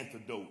the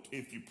antidote,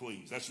 if you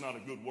please. That's not a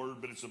good word,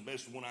 but it's the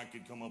best one I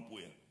could come up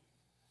with.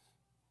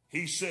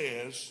 He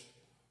says,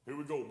 here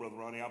we go, Brother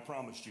Ronnie, I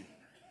promised you.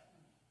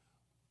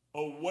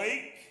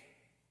 Awake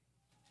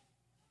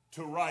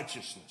to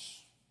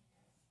righteousness.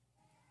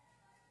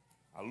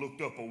 I looked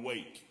up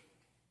awake.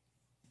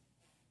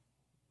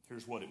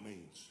 Here's what it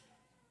means.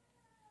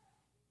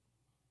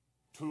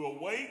 To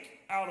awake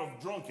out of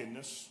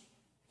drunkenness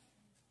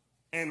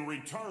and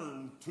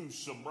return to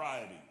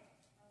sobriety.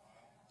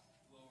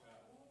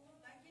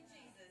 Thank you,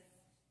 Jesus.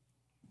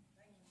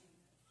 Thank you,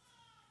 Jesus.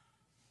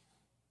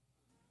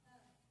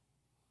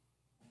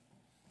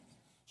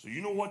 So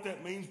you know what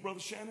that means, Brother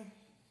Shannon?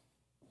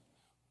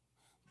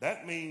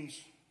 That means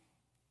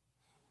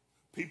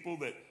people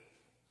that,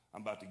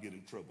 I'm about to get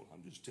in trouble.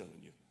 I'm just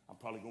telling you. I'm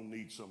probably going to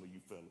need some of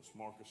you fellas.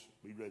 Marcus,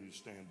 be ready to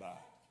stand by.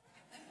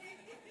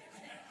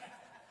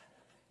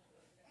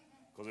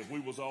 Because if we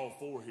was all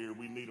four here,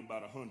 we need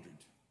about 100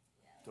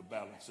 to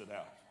balance it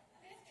out.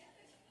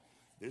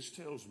 This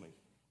tells me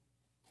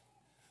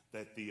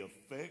that the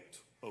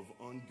effect of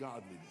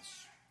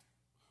ungodliness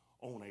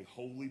on a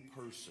holy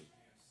person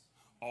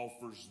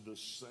offers the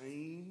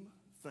same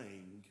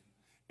thing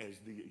as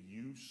the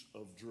use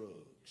of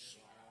drugs.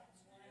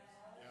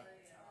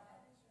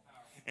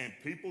 And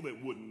people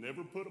that would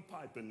never put a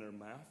pipe in their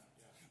mouth,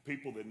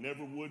 people that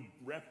never would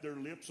wrap their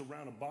lips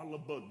around a bottle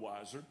of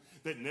Budweiser,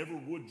 that never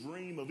would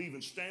dream of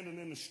even standing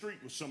in the street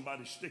with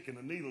somebody sticking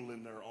a needle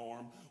in their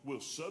arm,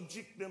 will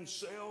subject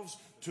themselves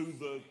to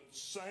the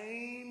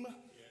same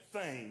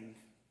thing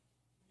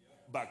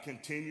by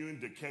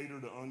continuing to cater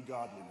to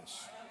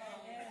ungodliness.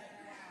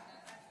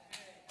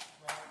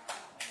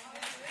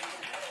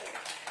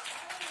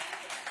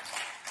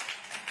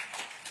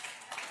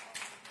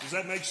 Does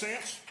that make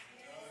sense?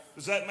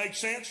 Does that make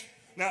sense?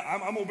 Now,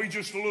 I'm going to be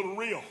just a little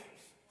real.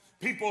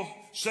 People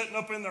sitting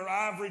up in their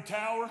ivory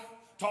tower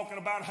talking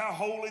about how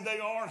holy they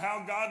are and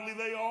how godly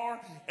they are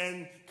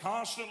and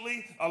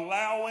constantly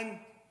allowing.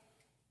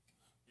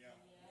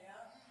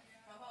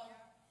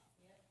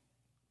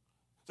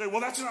 Say, well,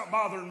 that's not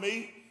bothering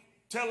me.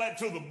 Tell that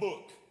to the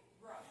book.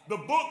 The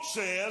book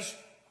says,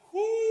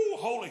 whoo,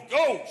 Holy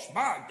Ghost,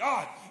 my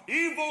God,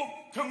 evil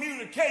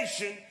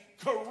communication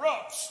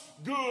corrupts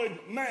good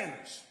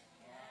manners.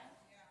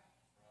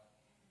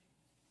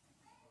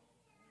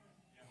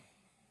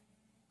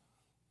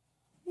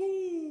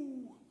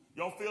 Woo.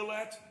 Y'all feel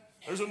that?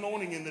 There's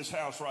anointing in this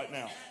house right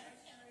now.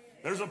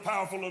 There's a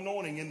powerful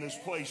anointing in this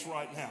place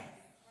right now.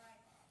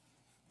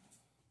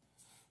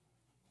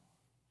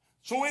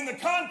 So in the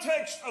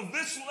context of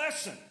this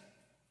lesson,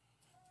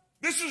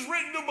 this is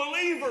written to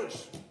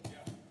believers.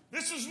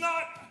 This is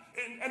not,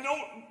 and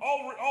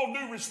all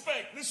due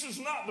respect, this is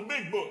not the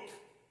big book.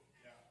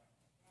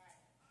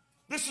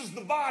 This is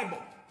the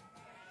Bible,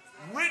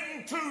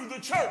 written to the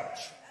church,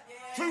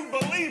 to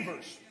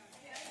believers.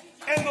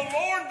 And the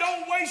Lord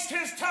don't waste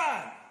his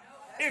time.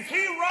 If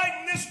he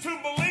writing this to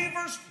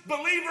believers,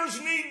 believers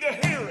need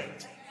to hear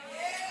it.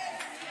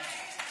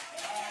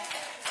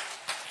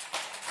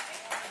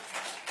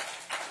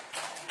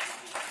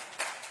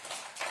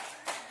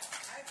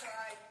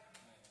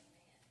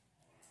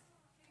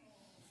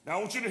 Now I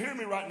want you to hear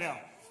me right now.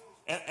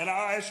 And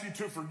I ask you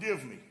to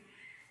forgive me.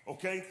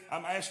 Okay?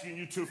 I'm asking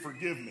you to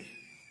forgive me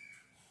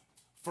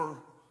for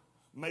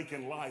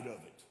making light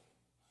of it.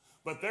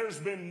 But there's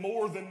been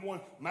more than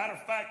one. Matter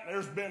of fact,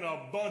 there's been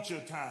a bunch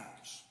of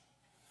times,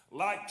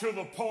 like to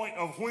the point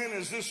of when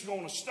is this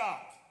going to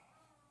stop,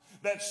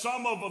 that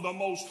some of the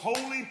most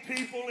holy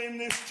people in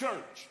this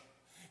church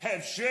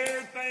have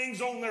shared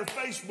things on their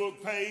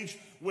Facebook page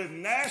with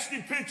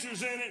nasty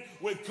pictures in it,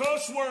 with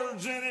cuss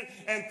words in it,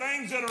 and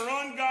things that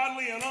are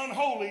ungodly and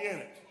unholy in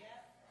it,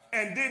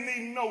 and didn't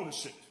even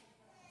notice it.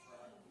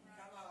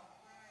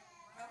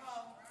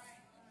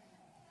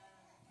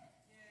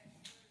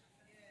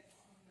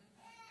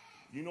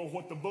 You know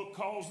what the book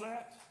calls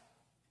that?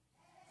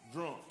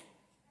 Drunk.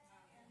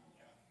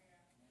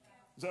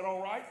 Is that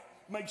all right?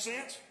 Make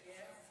sense?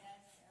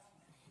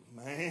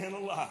 Man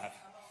alive.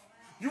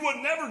 You would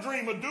never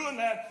dream of doing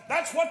that.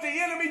 That's what the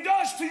enemy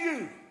does to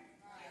you.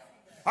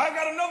 I've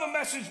got another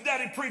message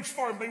Daddy preached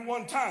for me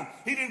one time.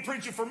 He didn't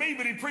preach it for me,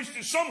 but he preached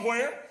it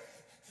somewhere.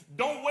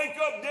 Don't wake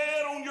up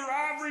dead on your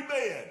ivory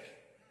bed.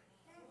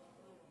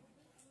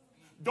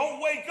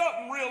 Don't wake up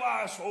and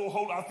realize, oh,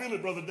 hold on, I feel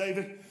it, Brother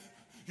David.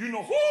 You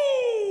know,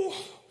 whoo,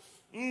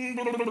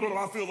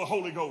 I feel the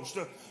Holy Ghost.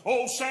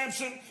 Old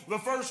Samson, the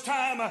first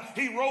time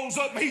he rose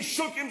up, he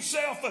shook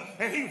himself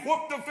and he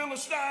whooped the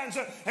Philistines.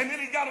 And then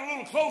he got a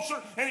little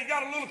closer and he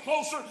got a little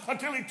closer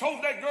until he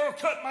told that girl,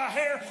 cut my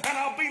hair and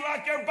I'll be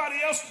like everybody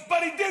else.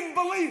 But he didn't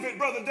believe it,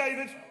 Brother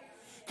David.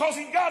 Because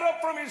he got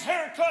up from his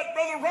haircut,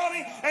 Brother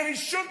Ronnie, and he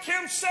shook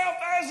himself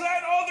as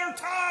at other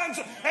times.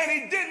 And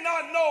he did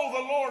not know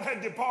the Lord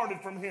had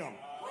departed from him.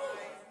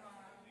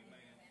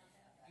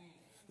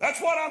 That's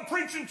what I'm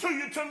preaching to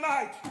you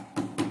tonight.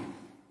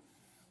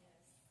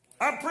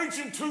 I'm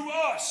preaching to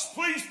us.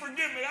 Please forgive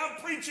me.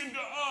 I'm preaching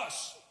to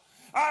us.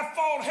 I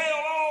fought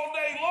hell all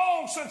day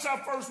long since I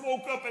first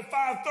woke up at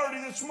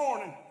 5:30 this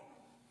morning.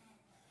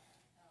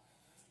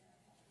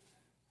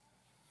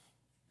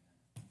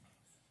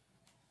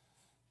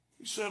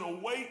 He said,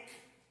 awake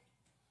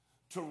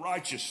to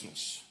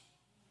righteousness.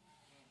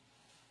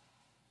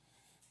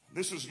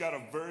 This has got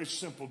a very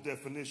simple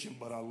definition,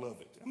 but I love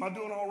it. Am I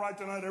doing all right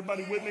tonight?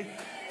 Everybody with me?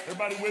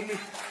 Everybody with me?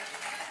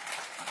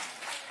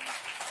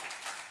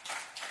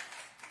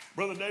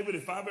 Brother David,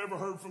 if I've ever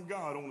heard from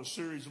God on a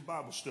series of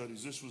Bible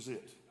studies, this was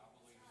it.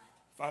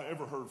 If I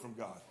ever heard from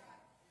God.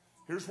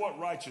 Here's what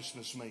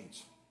righteousness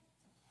means.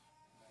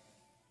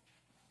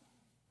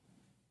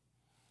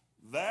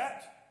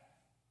 That,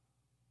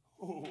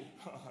 oh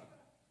God.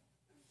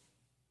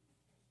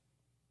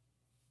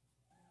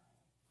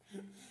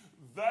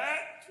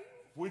 That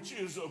which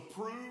is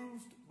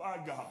approved by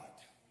God.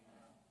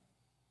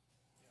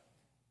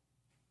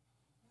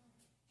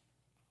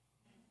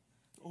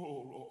 Oh,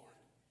 Lord.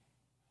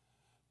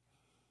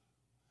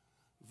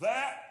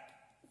 That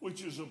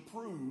which is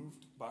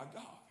approved by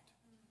God.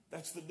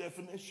 That's the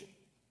definition.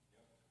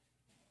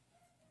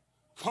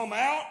 Come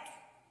out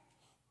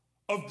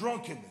of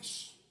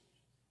drunkenness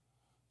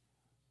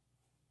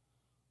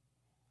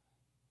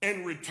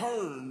and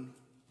return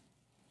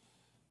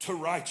to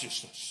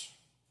righteousness.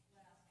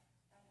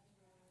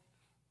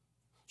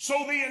 So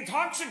the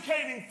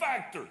intoxicating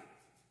factor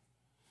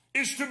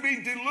is to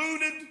be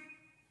deluded,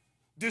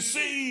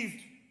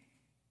 deceived,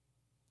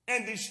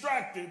 and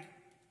distracted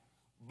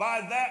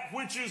by that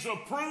which is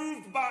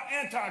approved by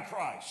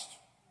Antichrist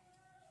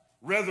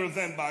rather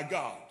than by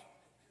God,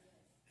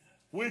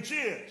 which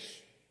is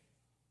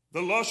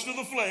the lust of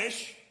the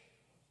flesh,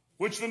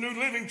 which the New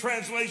Living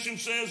Translation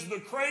says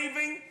the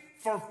craving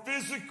for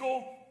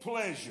physical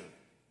pleasure.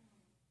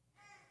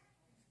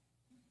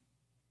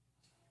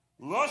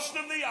 Lust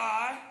of the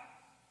eye,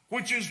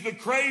 which is the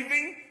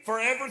craving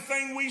for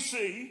everything we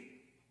see,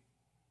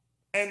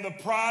 and the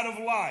pride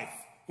of life,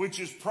 which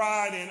is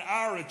pride in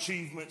our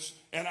achievements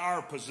and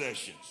our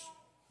possessions.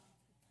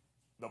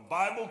 The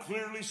Bible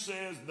clearly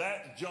says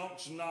that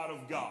junk's not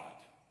of God.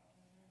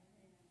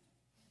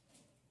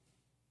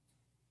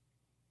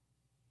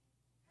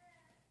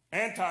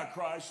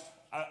 Antichrist,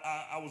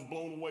 I was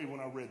blown away when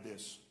I read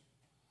this.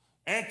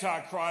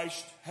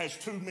 Antichrist has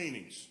two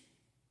meanings.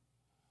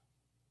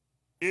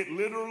 It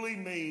literally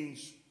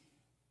means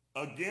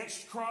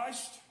against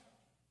Christ,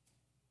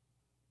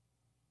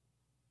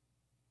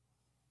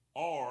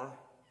 or,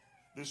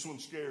 this one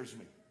scares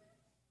me,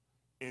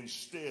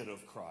 instead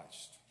of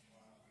Christ.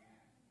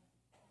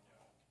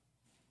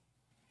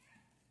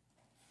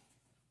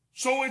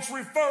 So it's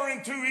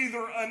referring to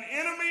either an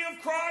enemy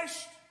of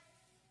Christ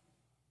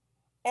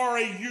or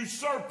a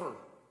usurper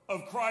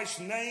of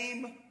Christ's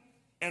name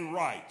and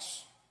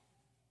rights.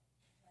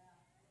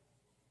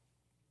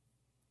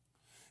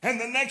 And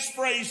the next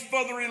phrase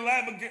further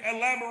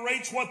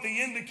elaborates what the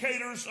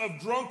indicators of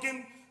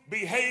drunken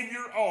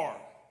behavior are.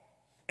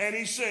 And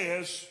he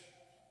says,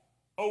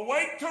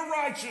 awake to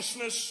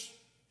righteousness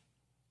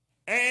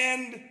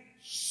and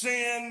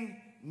sin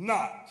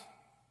not.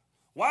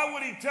 Why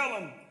would he tell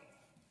him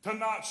to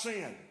not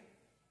sin?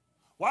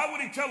 Why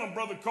would he tell him,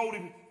 Brother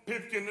Cody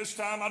Pipkin, this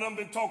time? I done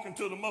been talking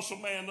to the muscle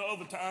man the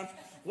other times.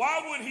 Why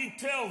would he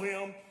tell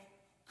him,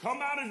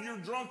 come out of your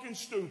drunken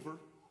stupor,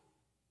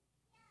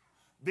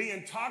 The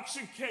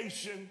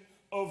intoxication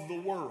of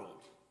the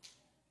world.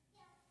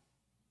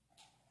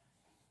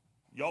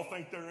 Y'all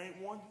think there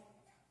ain't one?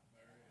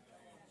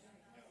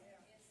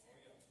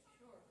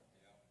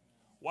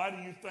 Why do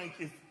you think,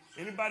 if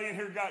anybody in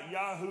here got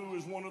Yahoo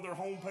as one of their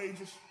home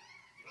pages?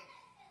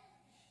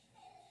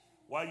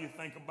 Why do you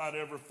think about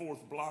every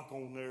fourth block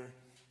on there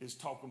is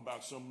talking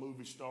about some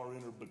movie star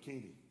in her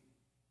bikini?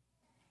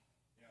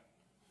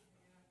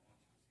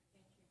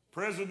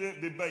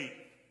 President debate.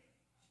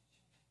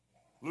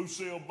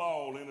 Lucille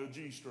Ball in a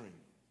G-string.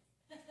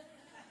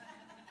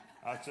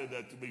 I said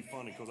that to be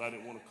funny because I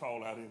didn't want to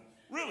call out him.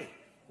 Really?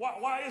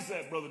 Why is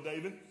that, Brother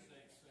David?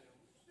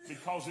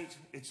 Because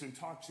it's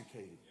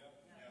intoxicating.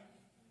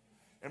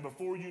 And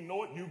before you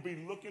know it, you'll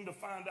be looking to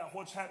find out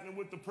what's happening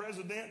with the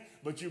president,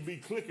 but you'll be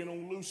clicking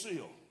on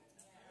Lucille.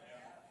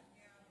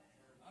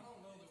 I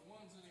don't know that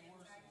one's any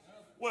worse than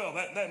another. Well,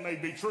 that may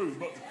be true,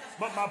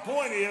 but my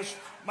point is,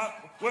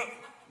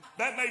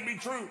 that may be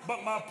true,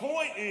 but my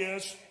point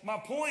is,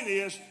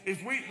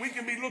 if we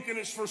can be looking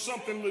at for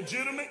something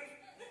legitimate,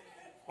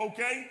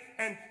 okay?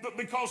 But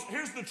because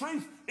here's the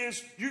truth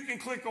is you can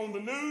click on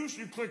the news,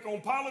 you click on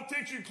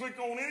politics, you click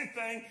on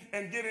anything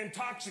and get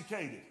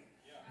intoxicated.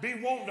 Be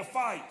wanting to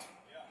fight. Pastor,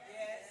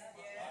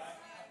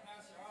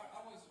 I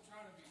wasn't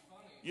trying to be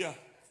funny. Yeah.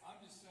 I'm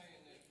just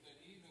saying that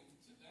even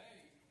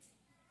today,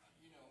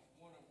 you know,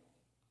 one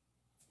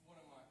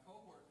of my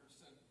coworkers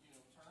said, you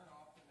know, turn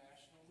off the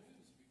national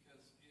news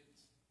because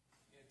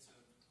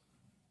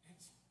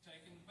it's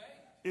taking the bait.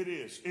 It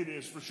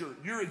is for sure.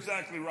 You're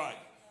exactly right.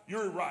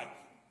 You're right.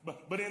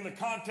 But in the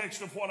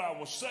context of what I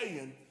was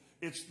saying,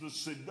 it's the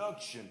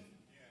seduction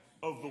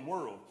of the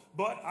world.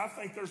 But I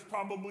think there's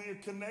probably a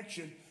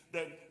connection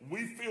that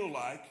we feel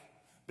like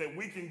that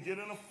we can get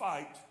in a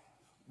fight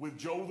with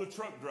Joe the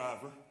truck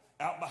driver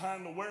out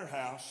behind the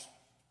warehouse,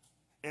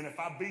 and if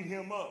I beat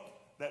him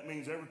up, that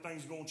means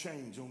everything's going to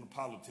change on the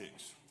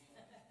politics.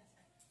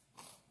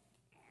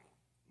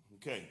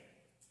 Okay.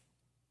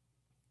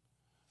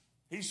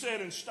 He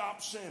said, and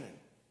stop sinning.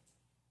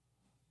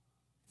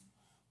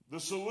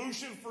 The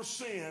solution for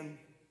sin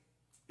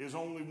is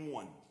only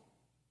one.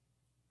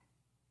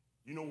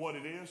 You know what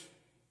it is?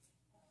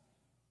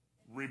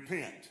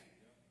 Repent.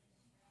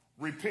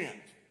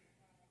 Repent.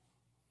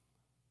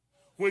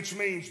 Which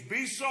means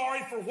be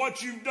sorry for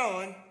what you've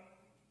done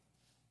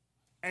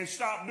and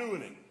stop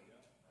doing it.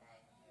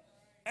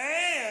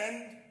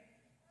 And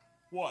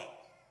what?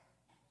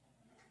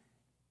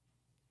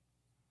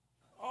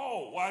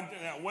 Oh,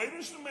 now wait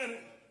just a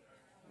minute.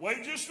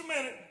 Wait just a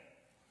minute.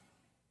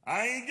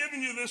 I ain't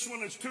giving you this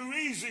one. It's too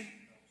easy.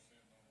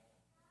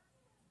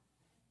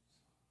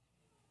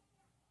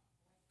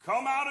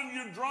 Come out of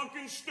your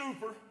drunken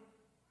stupor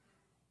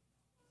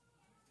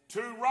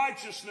to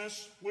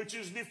righteousness, which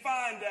is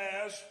defined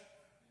as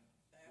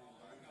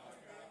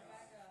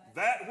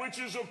that which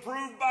is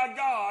approved by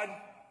God.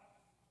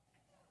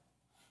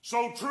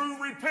 So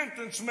true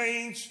repentance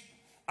means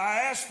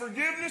I ask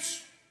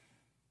forgiveness,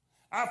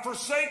 I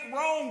forsake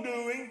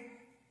wrongdoing,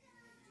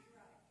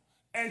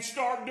 and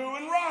start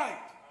doing right.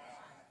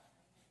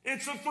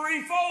 It's a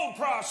threefold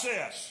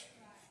process.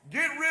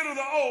 Get rid of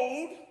the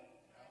old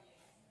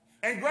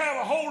and grab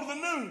a hold of the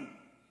new.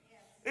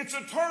 It's a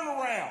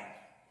turnaround.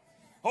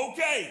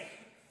 Okay.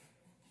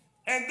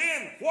 And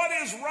then, what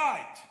is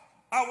right?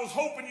 I was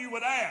hoping you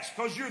would ask,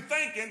 because you're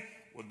thinking,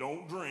 well,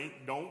 don't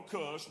drink, don't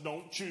cuss,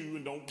 don't chew,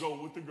 and don't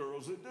go with the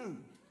girls that do.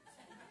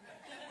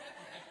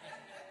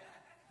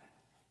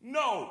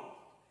 No.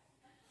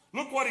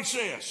 Look what he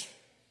says.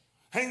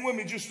 Hang with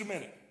me just a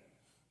minute.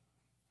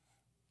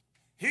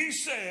 He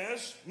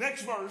says,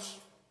 next verse,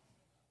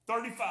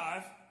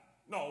 35,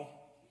 no.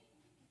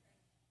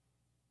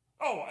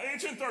 Oh,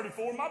 it's in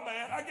 34, my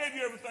bad. I gave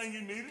you everything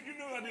you needed. You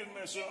knew I didn't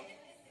mess up.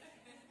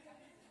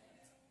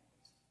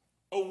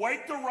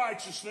 Awake to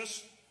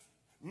righteousness,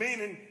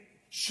 meaning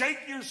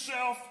shake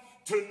yourself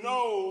to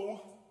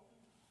know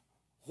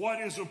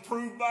what is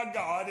approved by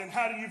God. And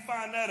how do you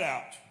find that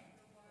out?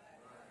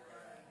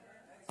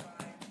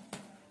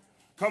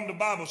 Come to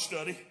Bible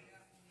study,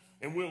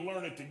 and we'll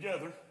learn it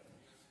together.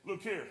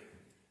 Look here.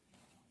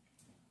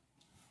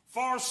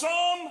 For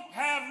some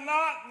have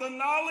not the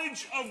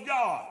knowledge of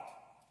God.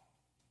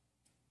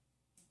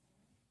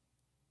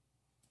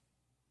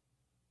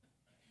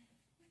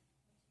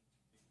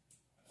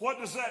 What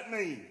does that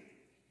mean?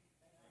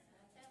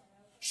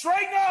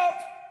 Straighten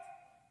up,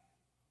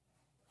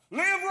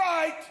 live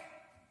right,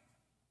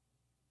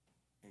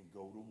 and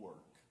go to work.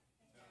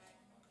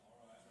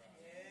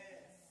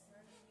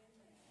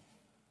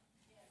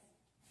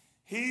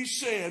 He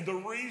said, the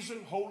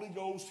reason, Holy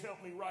Ghost,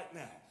 help me right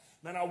now.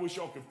 Man, I wish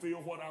y'all could feel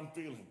what I'm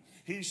feeling.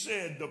 He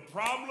said, the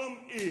problem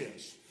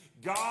is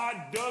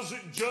God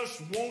doesn't just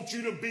want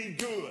you to be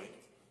good.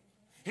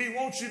 He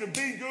wants you to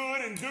be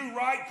good and do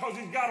right because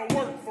he's got a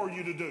work for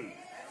you to do.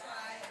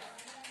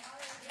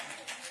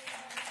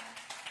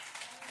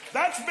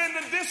 That's been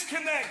the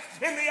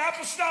disconnect in the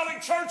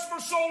apostolic church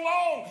for so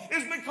long,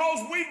 is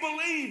because we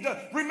believed.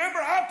 Remember,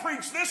 I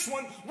preached this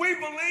one. We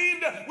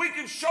believed we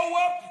could show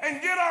up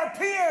and get our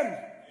pen.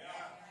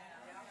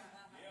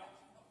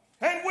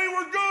 and we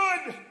were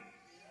good.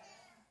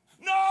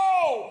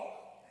 No.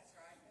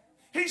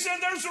 He said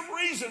there's a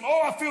reason.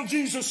 Oh, I feel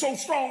Jesus so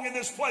strong in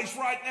this place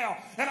right now.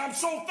 And I'm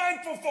so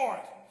thankful for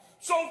it.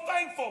 So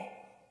thankful.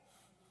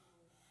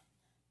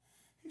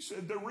 He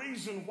said the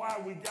reason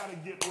why we got to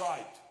get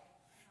right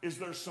is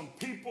there's some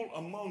people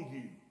among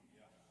you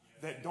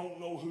that don't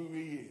know who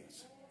he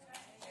is.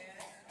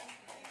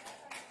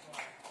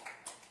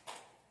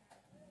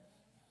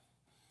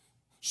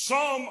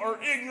 Some are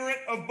ignorant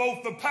of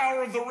both the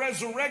power of the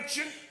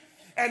resurrection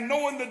and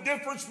knowing the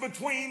difference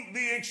between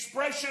the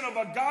expression of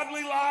a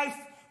godly life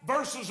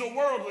versus a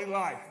worldly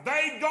life.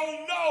 They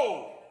don't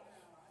know.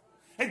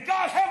 And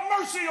God have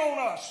mercy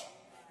on us.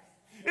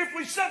 If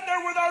we sit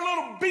there with our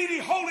little beady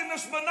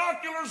holiness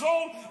binoculars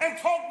on and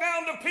talk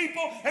down to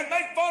people and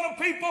make fun of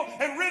people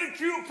and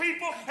ridicule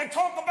people and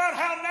talk about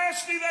how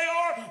nasty they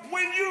are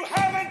when you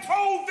haven't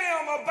told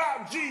them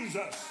about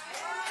Jesus.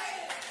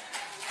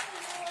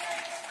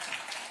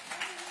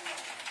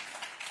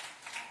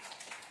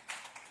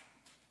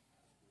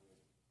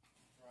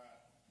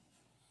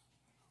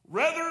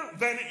 Rather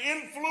than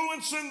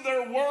influencing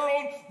their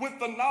world with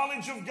the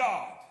knowledge of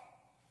God,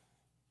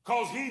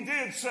 because he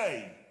did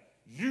say,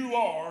 you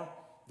are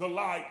the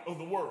light of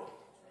the world.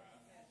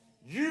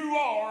 You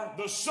are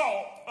the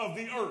salt of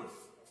the earth.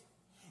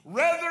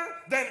 Rather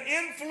than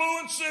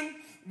influencing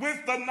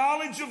with the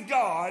knowledge of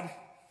God,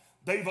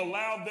 they've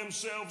allowed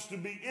themselves to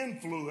be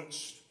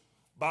influenced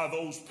by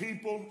those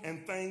people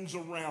and things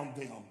around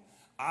them.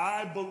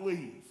 I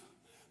believe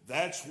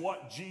that's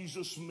what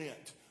Jesus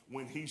meant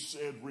when he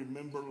said,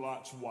 remember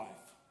Lot's wife.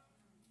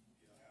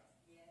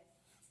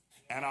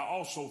 And I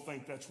also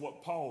think that's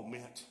what Paul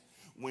meant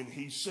when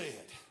he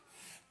said,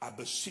 I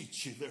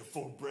beseech you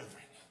therefore, brethren,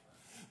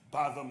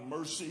 by the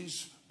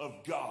mercies of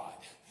God,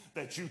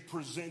 that you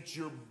present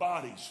your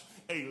bodies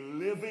a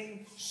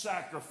living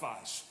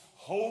sacrifice,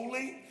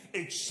 holy,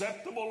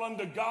 acceptable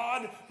unto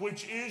God,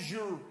 which is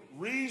your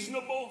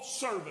reasonable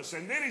service.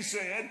 And then he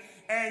said,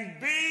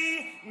 and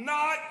be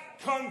not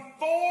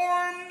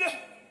conformed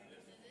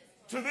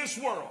to this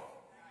world,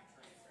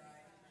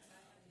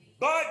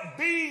 but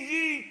be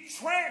ye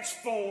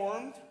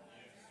transformed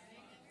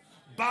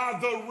by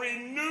the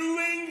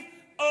renewing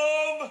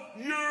of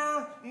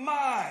your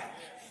mind.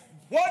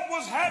 What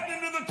was happening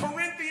to the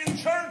Corinthian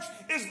church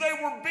is they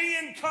were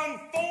being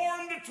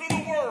conformed to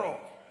the world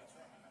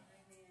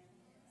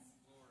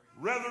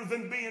rather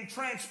than being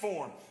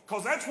transformed.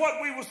 Because that's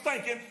what we was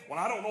thinking. Well,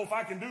 I don't know if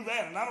I can do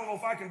that, and I don't know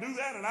if I can do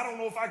that, and I don't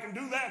know if I can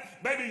do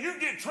that. Baby, you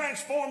get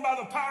transformed by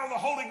the power of the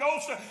Holy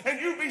Ghost, and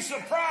you'd be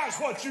surprised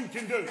what you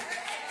can do.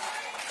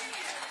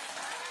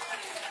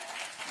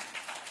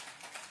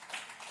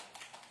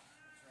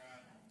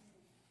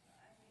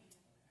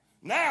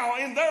 Now,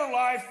 in their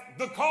life,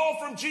 the call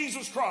from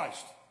Jesus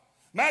Christ.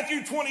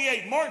 Matthew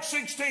 28, Mark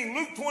 16,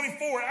 Luke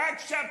 24,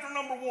 Acts chapter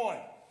number 1.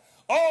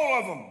 All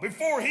of them,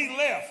 before he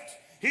left,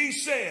 he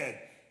said,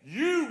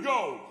 you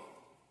go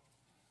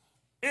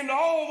into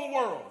all the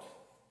world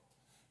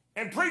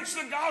and preach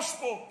the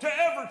gospel to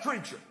every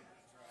creature.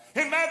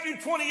 In Matthew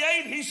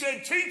 28, he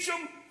said, teach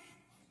them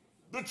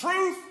the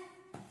truth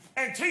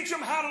and teach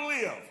them how to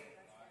live.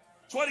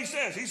 That's what he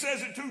says. He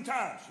says it 2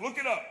 times. Look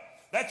it up.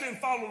 That's in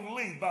Follow the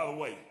Lead, by the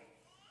way.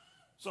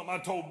 Something I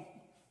told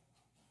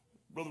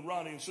Brother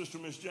Ronnie and Sister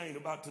Miss Jane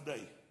about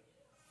today.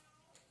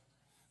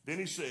 Then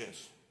he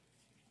says,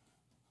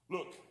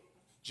 look,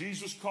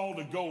 Jesus' call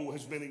to go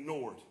has been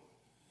ignored.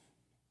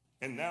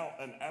 And now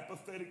an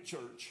apathetic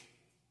church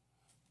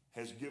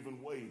has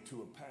given way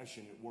to a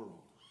passionate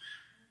world.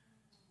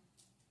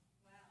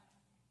 Wow.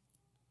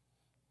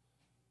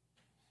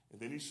 And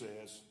then he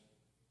says,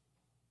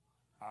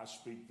 I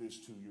speak this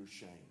to your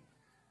shame.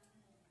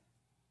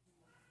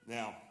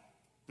 Now,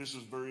 this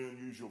is very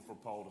unusual for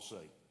Paul to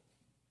say.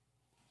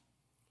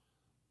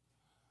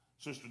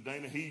 Sister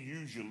Dana, he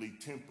usually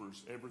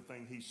tempers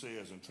everything he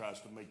says and tries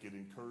to make it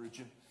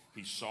encouraging.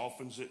 He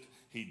softens it.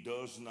 He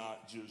does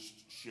not just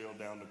shell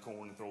down the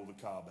corn and throw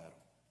the cob at him.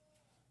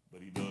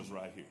 But he does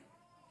right here.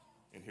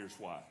 And here's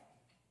why.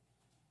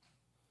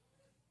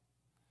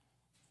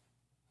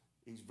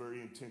 He's very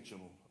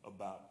intentional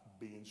about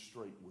being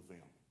straight with them.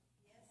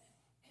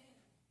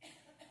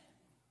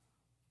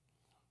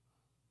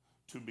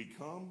 To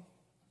become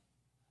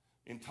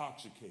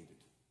intoxicated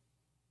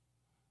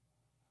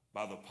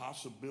by the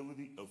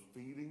possibility of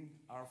feeding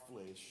our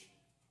flesh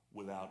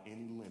without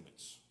any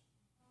limits,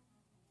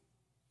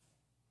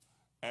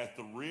 at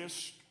the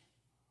risk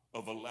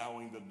of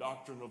allowing the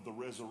doctrine of the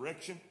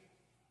resurrection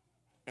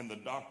and the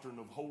doctrine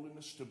of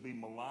holiness to be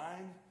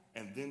maligned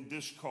and then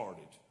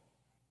discarded,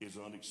 is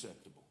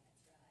unacceptable.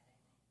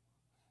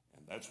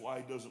 And that's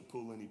why he doesn't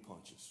pull any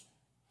punches.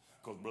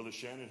 Because Brother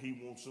Shannon,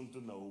 he wants them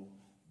to know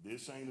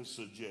this ain't a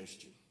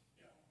suggestion.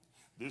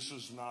 This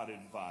is not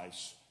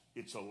advice.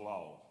 It's a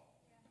law.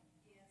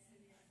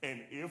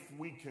 And if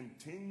we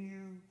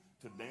continue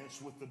to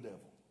dance with the devil,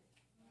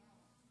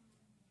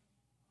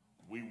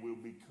 we will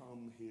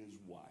become his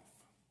wife.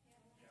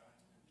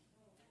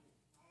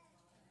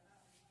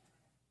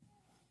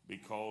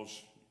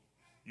 Because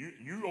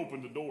You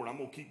open the door, and I'm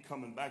going to keep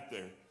coming back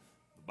there.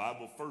 The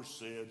Bible first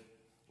said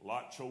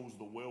Lot chose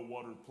the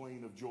well-watered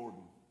plain of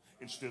Jordan.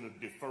 Instead of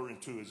deferring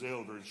to his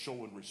elder and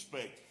showing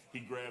respect, he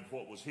grabbed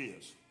what was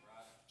his.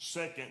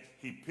 Second,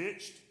 he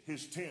pitched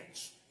his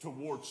tents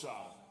toward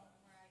Sodom.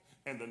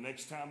 And the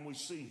next time we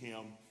see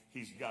him,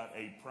 he's got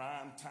a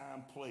prime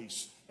time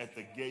place at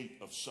the gate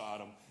of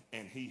Sodom,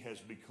 and he has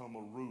become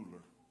a ruler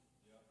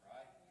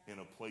in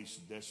a place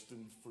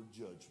destined for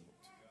judgment.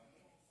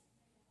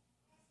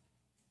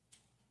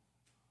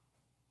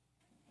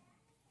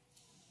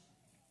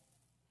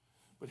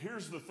 But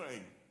here's the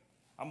thing.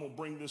 I'm going to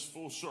bring this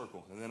full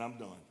circle, and then I'm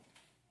done.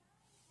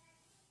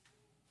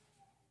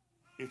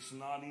 It's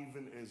not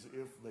even as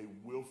if they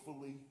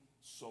willfully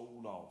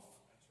sold off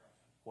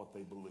what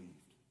they believed,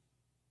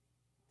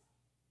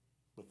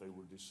 but they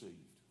were deceived.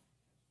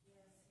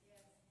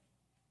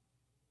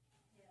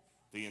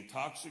 The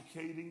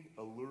intoxicating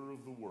allure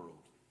of the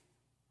world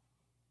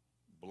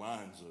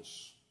blinds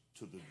us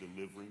to the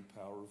delivering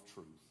power of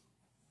truth.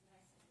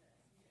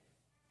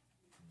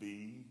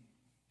 Be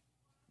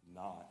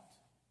not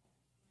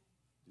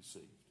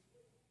deceived.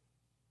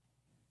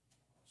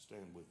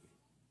 Stand with me,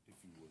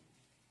 if you would.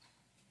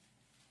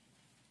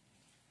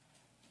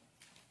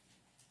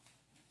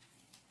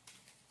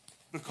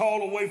 The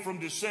call away from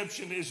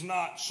deception is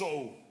not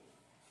so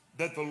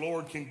that the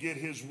Lord can get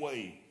his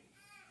way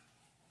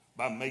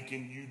by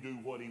making you do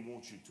what he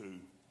wants you to.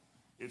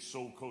 It's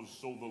so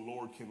the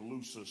Lord can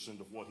loose us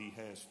into what he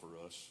has for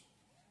us.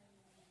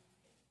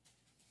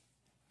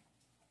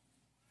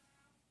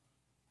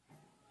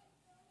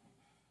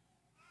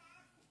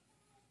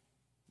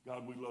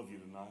 God, we love you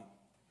tonight.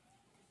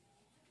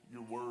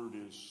 Your word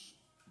is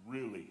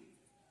really,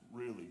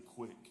 really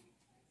quick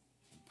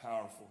and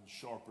powerful and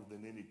sharper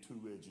than any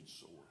two-edged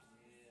sword.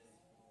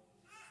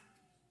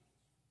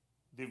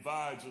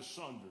 Divides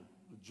asunder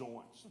the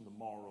joints and the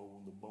marrow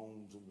and the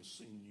bones and the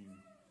sinew,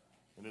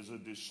 and is a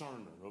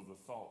discerner of the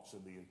thoughts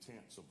and the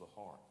intents of the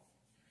heart.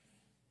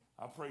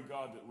 I pray,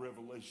 God, that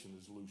revelation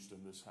is loosed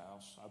in this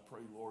house. I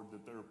pray, Lord,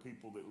 that there are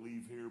people that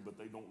leave here, but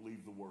they don't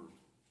leave the word.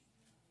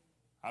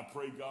 I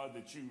pray, God,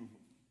 that you,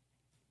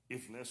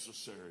 if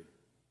necessary,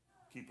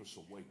 keep us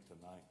awake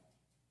tonight.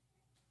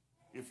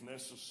 If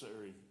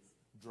necessary,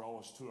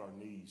 draw us to our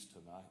knees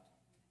tonight.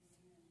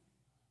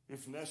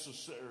 If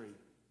necessary,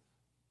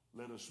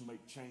 let us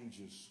make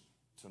changes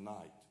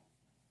tonight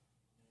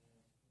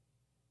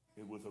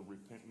and with a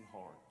repentant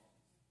heart.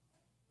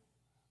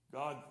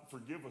 God,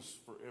 forgive us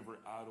for every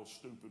idle,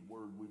 stupid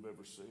word we've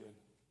ever said.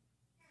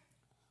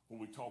 When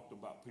we talked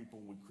about people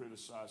and we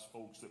criticized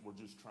folks that were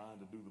just trying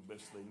to do the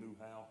best they knew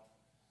how.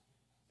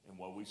 And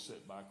while we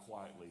sat by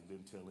quietly and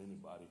didn't tell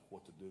anybody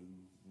what to do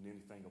and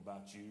anything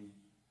about you,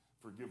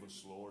 forgive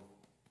us, Lord.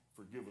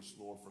 Forgive us,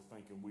 Lord, for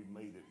thinking we've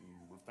made it.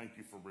 And thank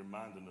you for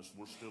reminding us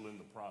we're still in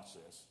the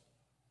process.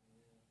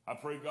 I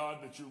pray,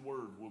 God, that your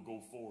word will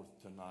go forth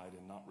tonight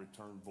and not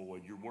return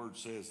void. Your word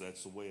says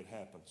that's the way it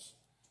happens.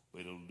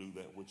 But it'll do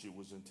that which it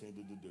was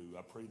intended to do.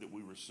 I pray that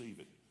we receive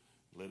it.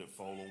 Let it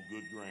fall on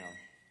good ground.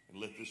 And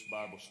let this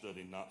Bible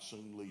study not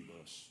soon leave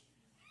us.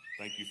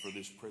 Thank you for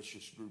this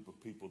precious group of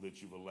people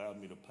that you've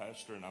allowed me to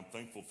pastor. And I'm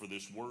thankful for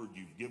this word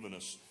you've given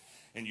us.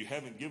 And you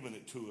haven't given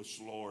it to us,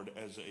 Lord,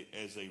 as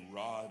a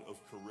rod of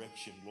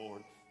correction,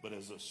 Lord, but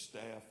as a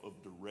staff of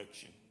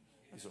direction,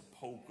 as a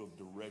poke of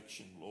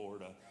direction,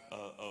 Lord,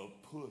 a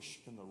push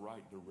in the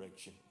right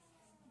direction.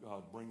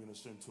 God, bringing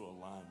us into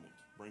alignment,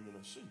 bringing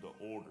us into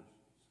order,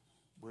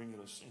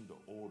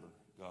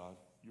 God.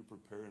 You're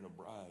preparing a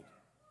bride.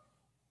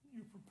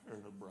 You're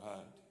preparing a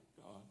bride,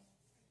 God,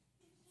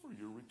 for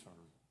your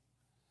return.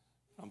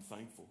 I'm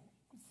thankful.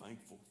 I'm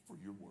thankful for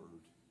your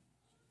word.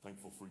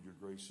 Thankful for your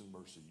grace and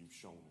mercy you've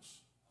shown us.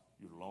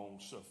 Your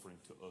long suffering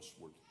to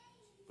usward,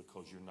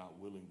 because you're not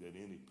willing that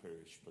any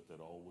perish, but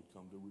that all would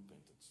come to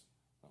repentance.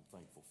 I'm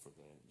thankful for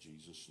that. In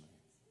Jesus'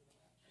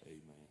 name,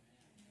 amen.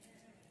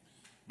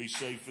 Be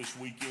safe this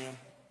weekend.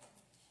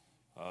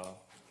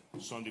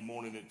 Sunday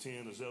morning at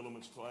 10 is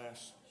elements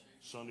class.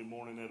 Sunday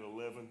morning at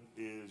 11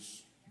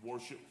 is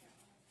worship.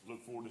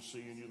 Look forward to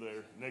seeing you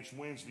there. Next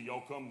Wednesday,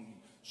 y'all come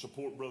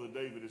support Brother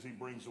David as he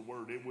brings the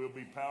word. It will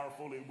be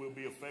powerful, it will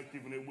be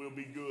effective, and it will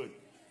be good.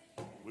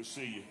 We'll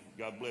see you.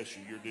 God bless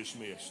you. You're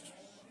dismissed.